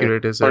 Exactly. How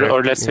accurate is it?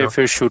 Or let's say if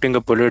you're shooting a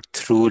bullet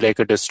through like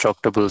a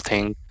destructible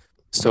thing,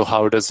 so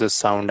how does the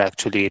sound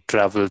actually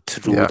travel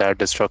through that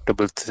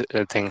destructible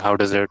thing? How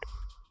does it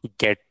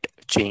get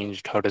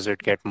changed? How does it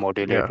get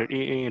modulated?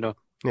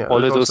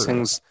 All of those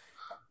things.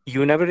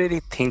 You never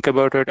really think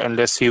about it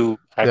unless you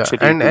actually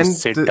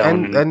sit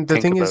down and the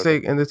thing think is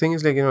like, and the thing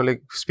is like,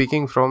 like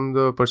speaking from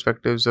the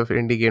perspectives of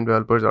indie game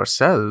developers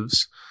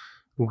ourselves,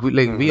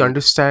 we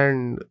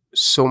understand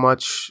so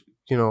much,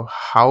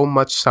 how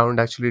much sound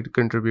actually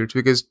contributes.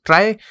 Because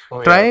try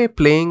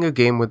playing a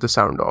game with the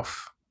sound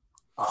off.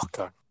 Oh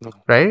god, no.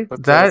 Right?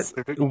 But that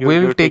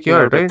will take you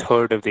out, right? A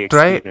third of the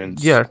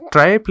experience.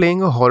 Try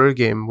playing a horror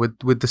game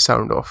with the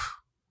sound off.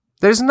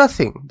 There's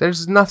nothing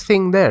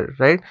there,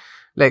 right?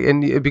 Like,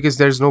 and because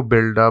there's no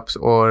build-ups,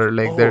 or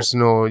like there's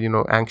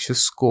no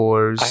anxious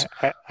scores.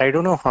 I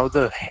don't know how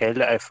the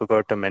hell I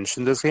forgot to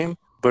mention this game,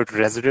 but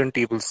Resident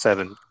Evil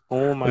 7.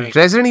 Oh my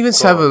Resident Evil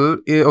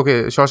 7.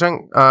 Okay,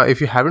 Shawshank, if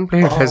you haven't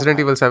played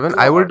Resident Evil 7,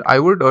 I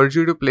would urge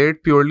you to play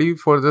it purely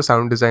for the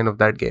sound design of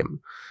that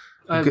game.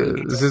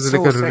 This is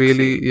like a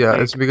really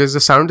it's because the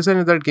sound design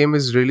of that game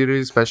is really,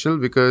 really special,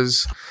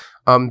 because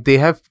they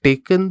have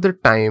taken the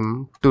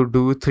time to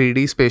do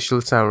 3D spatial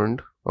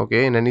sound,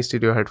 okay, in any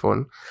stereo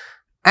headphone.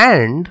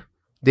 And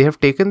they have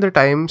taken the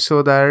time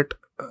so that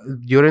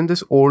you're in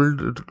this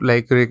old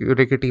like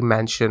rickety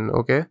mansion,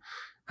 okay,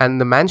 and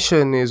the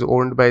mansion is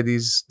owned by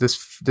this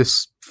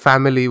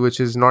family which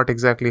is not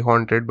exactly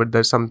haunted, but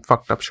there's some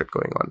fucked up shit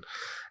going on.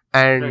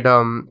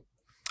 And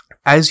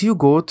as you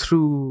go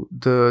through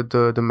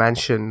the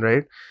mansion,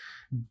 right,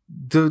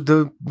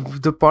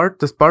 the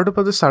part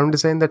about the sound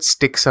design that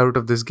sticks out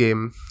of this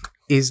game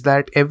is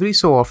that every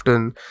so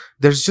often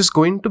there's just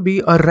going to be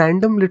a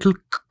random little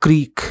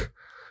creak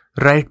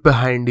right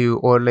behind you,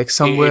 or like It's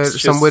somewhere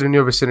just in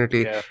your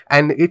vicinity, yeah.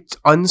 and it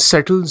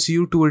unsettles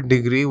you to a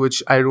degree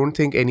which I don't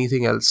think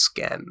anything else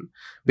can,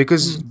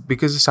 because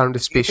the sound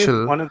is It is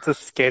spatial, one of the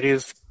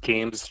scariest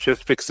games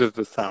just because of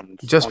the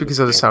sounds, just because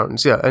of the honestly.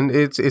 sounds. Yeah, and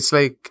it's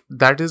like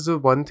that is the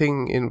one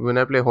thing in when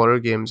I play horror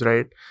games,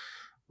 right?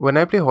 When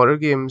I play horror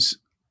games,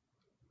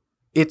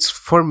 it's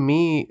for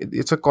me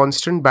it's a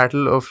constant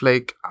battle of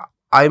like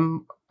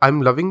I'm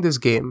loving this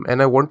game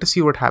and I want to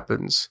see what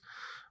happens,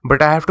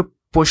 but I have to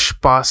push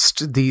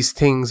past these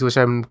things which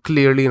I'm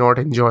clearly not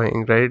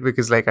enjoying, right?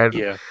 Because like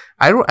Yeah,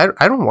 I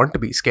don't want to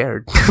be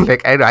scared.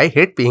 Like I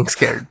hate being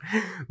scared,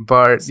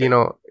 but you same.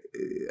 know,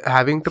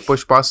 having to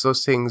push past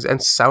those things,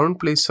 and sound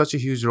plays such a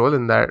huge role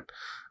in that,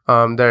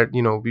 that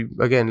you know, we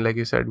again, like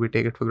you said, we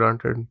take it for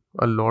granted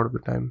a lot of the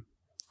time.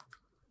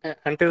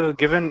 And to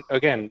given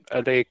again,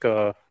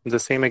 the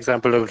same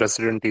example of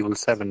Resident Evil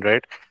 7,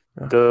 right?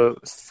 Yeah. The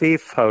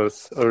safe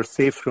house or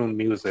safe room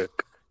music,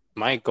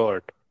 my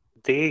God,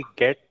 they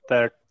get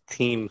that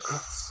theme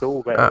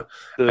so well.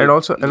 And The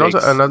also the theme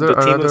of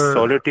another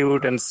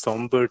solitude and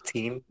somber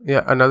theme.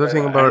 yeah, another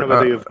thing I don't know about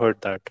whether you've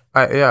heard that.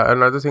 yeah,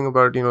 another thing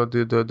about, you know,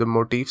 the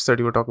motifs that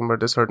you were talking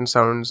about, the certain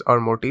sounds are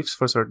motifs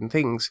for certain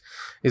things,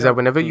 is that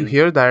whenever you Hmm.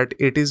 hear that,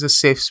 it is a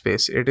safe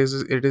space. It is a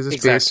space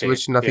Exactly.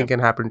 which nothing Yeah. can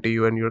happen to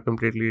you, and you're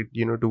completely,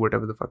 you know, do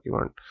whatever the fuck you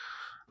want.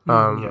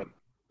 Yeah.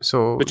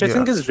 So Which I yeah,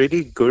 think is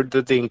really good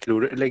that they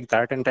included. Like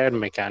that entire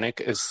mechanic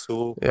is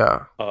so. yeah.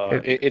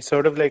 It's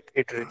sort of like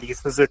it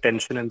releases the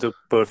tension in the Yeah,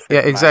 perfect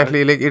manner.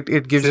 exactly. Like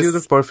it gives you the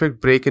Just perfect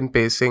break in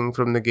pacing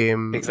from the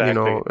game, you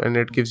know, exactly. and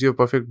it gives you a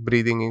perfect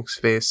breathing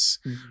space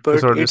to But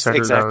sort of it's settle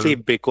exactly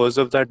down. because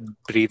of that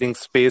breathing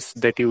space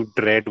that you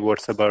dread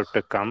what's about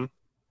to come,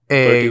 but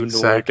you know it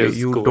Exactly.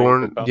 is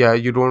going to come.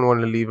 You don't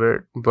want to leave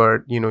it,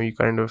 but you know, you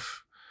kind of,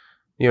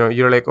 you know,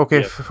 you're like,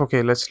 okay, Yeah.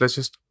 okay, let's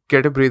just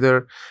get a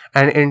breather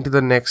and into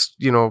the next,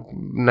 you know,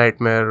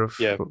 nightmare of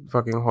Yeah.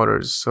 fucking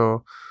horrors.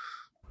 So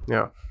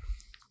yeah,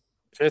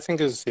 Which I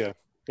think is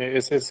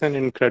it's an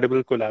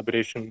incredible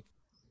collaboration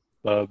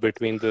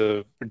between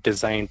the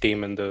design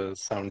team and the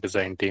sound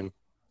design team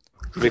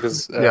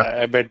because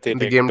yeah, I bet they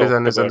the like game talked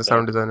designers and the about that.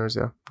 sound designers,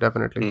 yeah,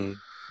 definitely. Hmm.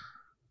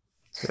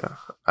 Yeah,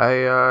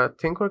 I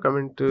think we're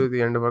coming to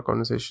the end of our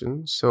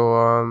conversation.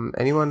 So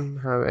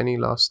anyone have any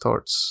last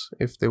thoughts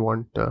if they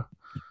want to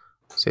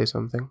say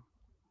something?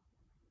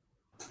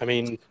 I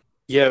mean,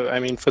 yeah, I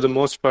mean, for the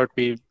most part,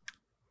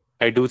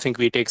 I do think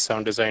we take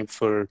sound design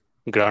for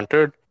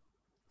granted,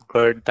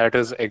 but that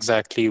is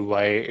exactly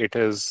why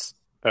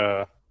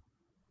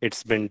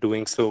it's been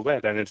doing so well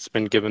and it's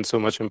been given so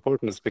much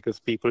importance because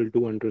people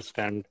do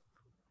understand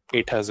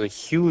it has a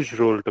huge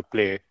role to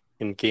play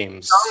in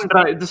games.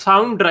 The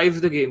sound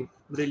drives the game,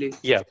 really.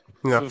 Yeah,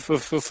 Yeah,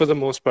 for the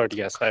most part,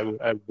 yes, I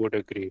would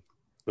agree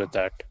with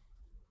that.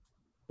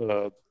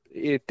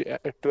 It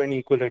to an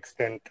equal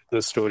extent,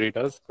 the story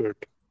does, but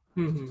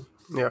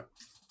yeah.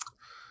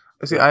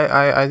 See,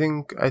 yeah, I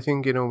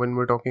think, you know, when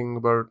we're talking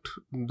about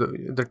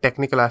the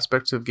technical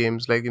aspects of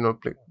games, like, you know,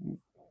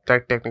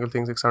 like technical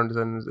things like sound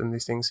design and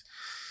these things,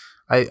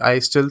 I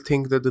still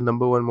think that the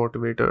number one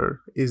motivator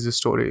is the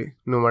story,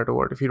 no matter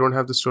what. If you don't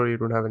have the story, you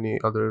don't have any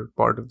other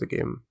part of the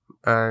game.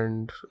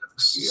 And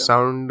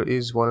sound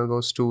is one of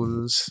those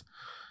tools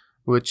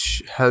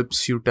which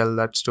helps you tell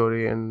that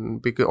story,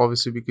 and because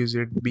obviously because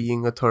it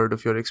being a third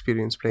of your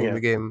experience playing yeah.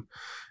 the game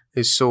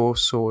is so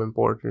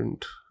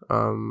important,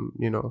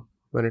 you know,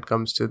 when it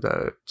comes to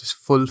the just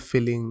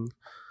fulfilling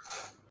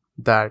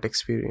that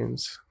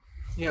experience.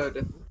 Yeah,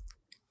 definitely.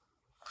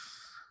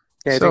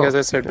 Yeah, I think as So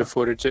I said yeah,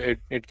 before,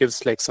 it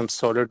gives like some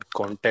solid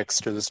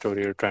context to the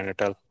story you're trying to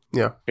tell.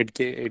 yeah. It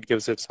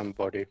gives it some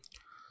body.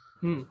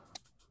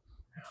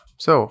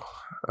 So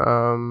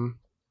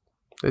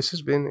this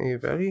has been a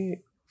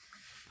very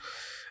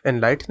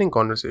enlightening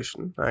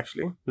conversation.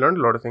 Actually, learned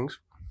a lot of things,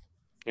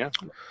 Yeah.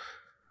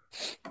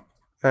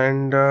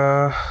 and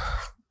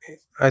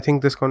I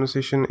think this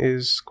conversation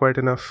is quite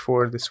enough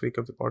for this week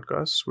of the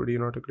podcast. Would you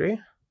not agree?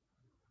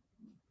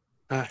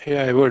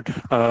 Yeah, I would.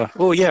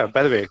 Oh, yeah,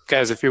 by the way,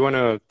 guys, if you want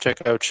to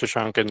check out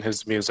Shashank and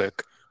his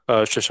music,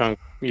 Shashank,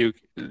 you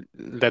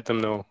let them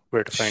know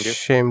where to find you.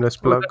 Shameless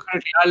Oh, plug.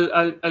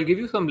 definitely. I'll give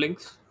you some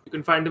links. You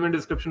can find them in the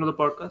description of the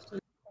podcast.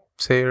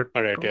 Say it.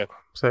 All right, yeah.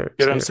 Say it.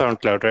 You're Say on it.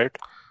 SoundCloud, right?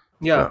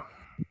 Yeah.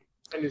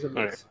 Send you some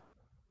All links.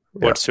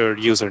 Yeah. What's your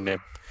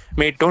username?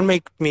 Mate, don't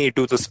make me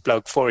do this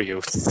plug for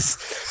you.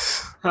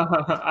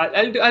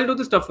 I'll do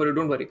the stuff for you.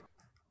 Don't worry.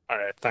 All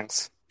right,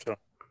 thanks. Sure.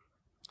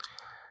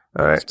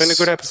 All right. It's been a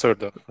good episode,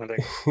 though. I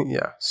think.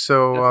 Yeah.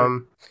 So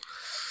Definitely.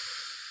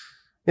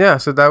 yeah.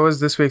 So that was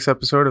this week's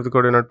episode of the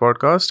Coder Nerd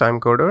Podcast. I'm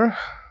Coder,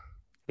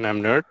 And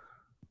I'm Nerd.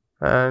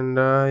 and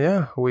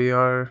yeah, we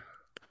are.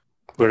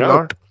 We're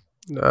out.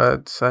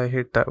 I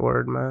hate that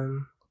word,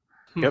 man.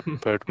 Yep,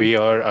 but we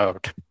are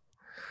out.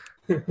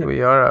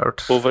 We are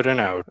out. Over and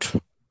out.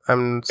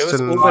 I'm It was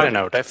still. over and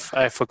out.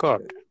 I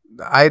forgot.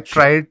 I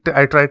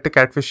tried to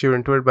catfish you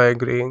into it by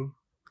agreeing,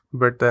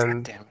 but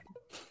then Damn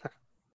it.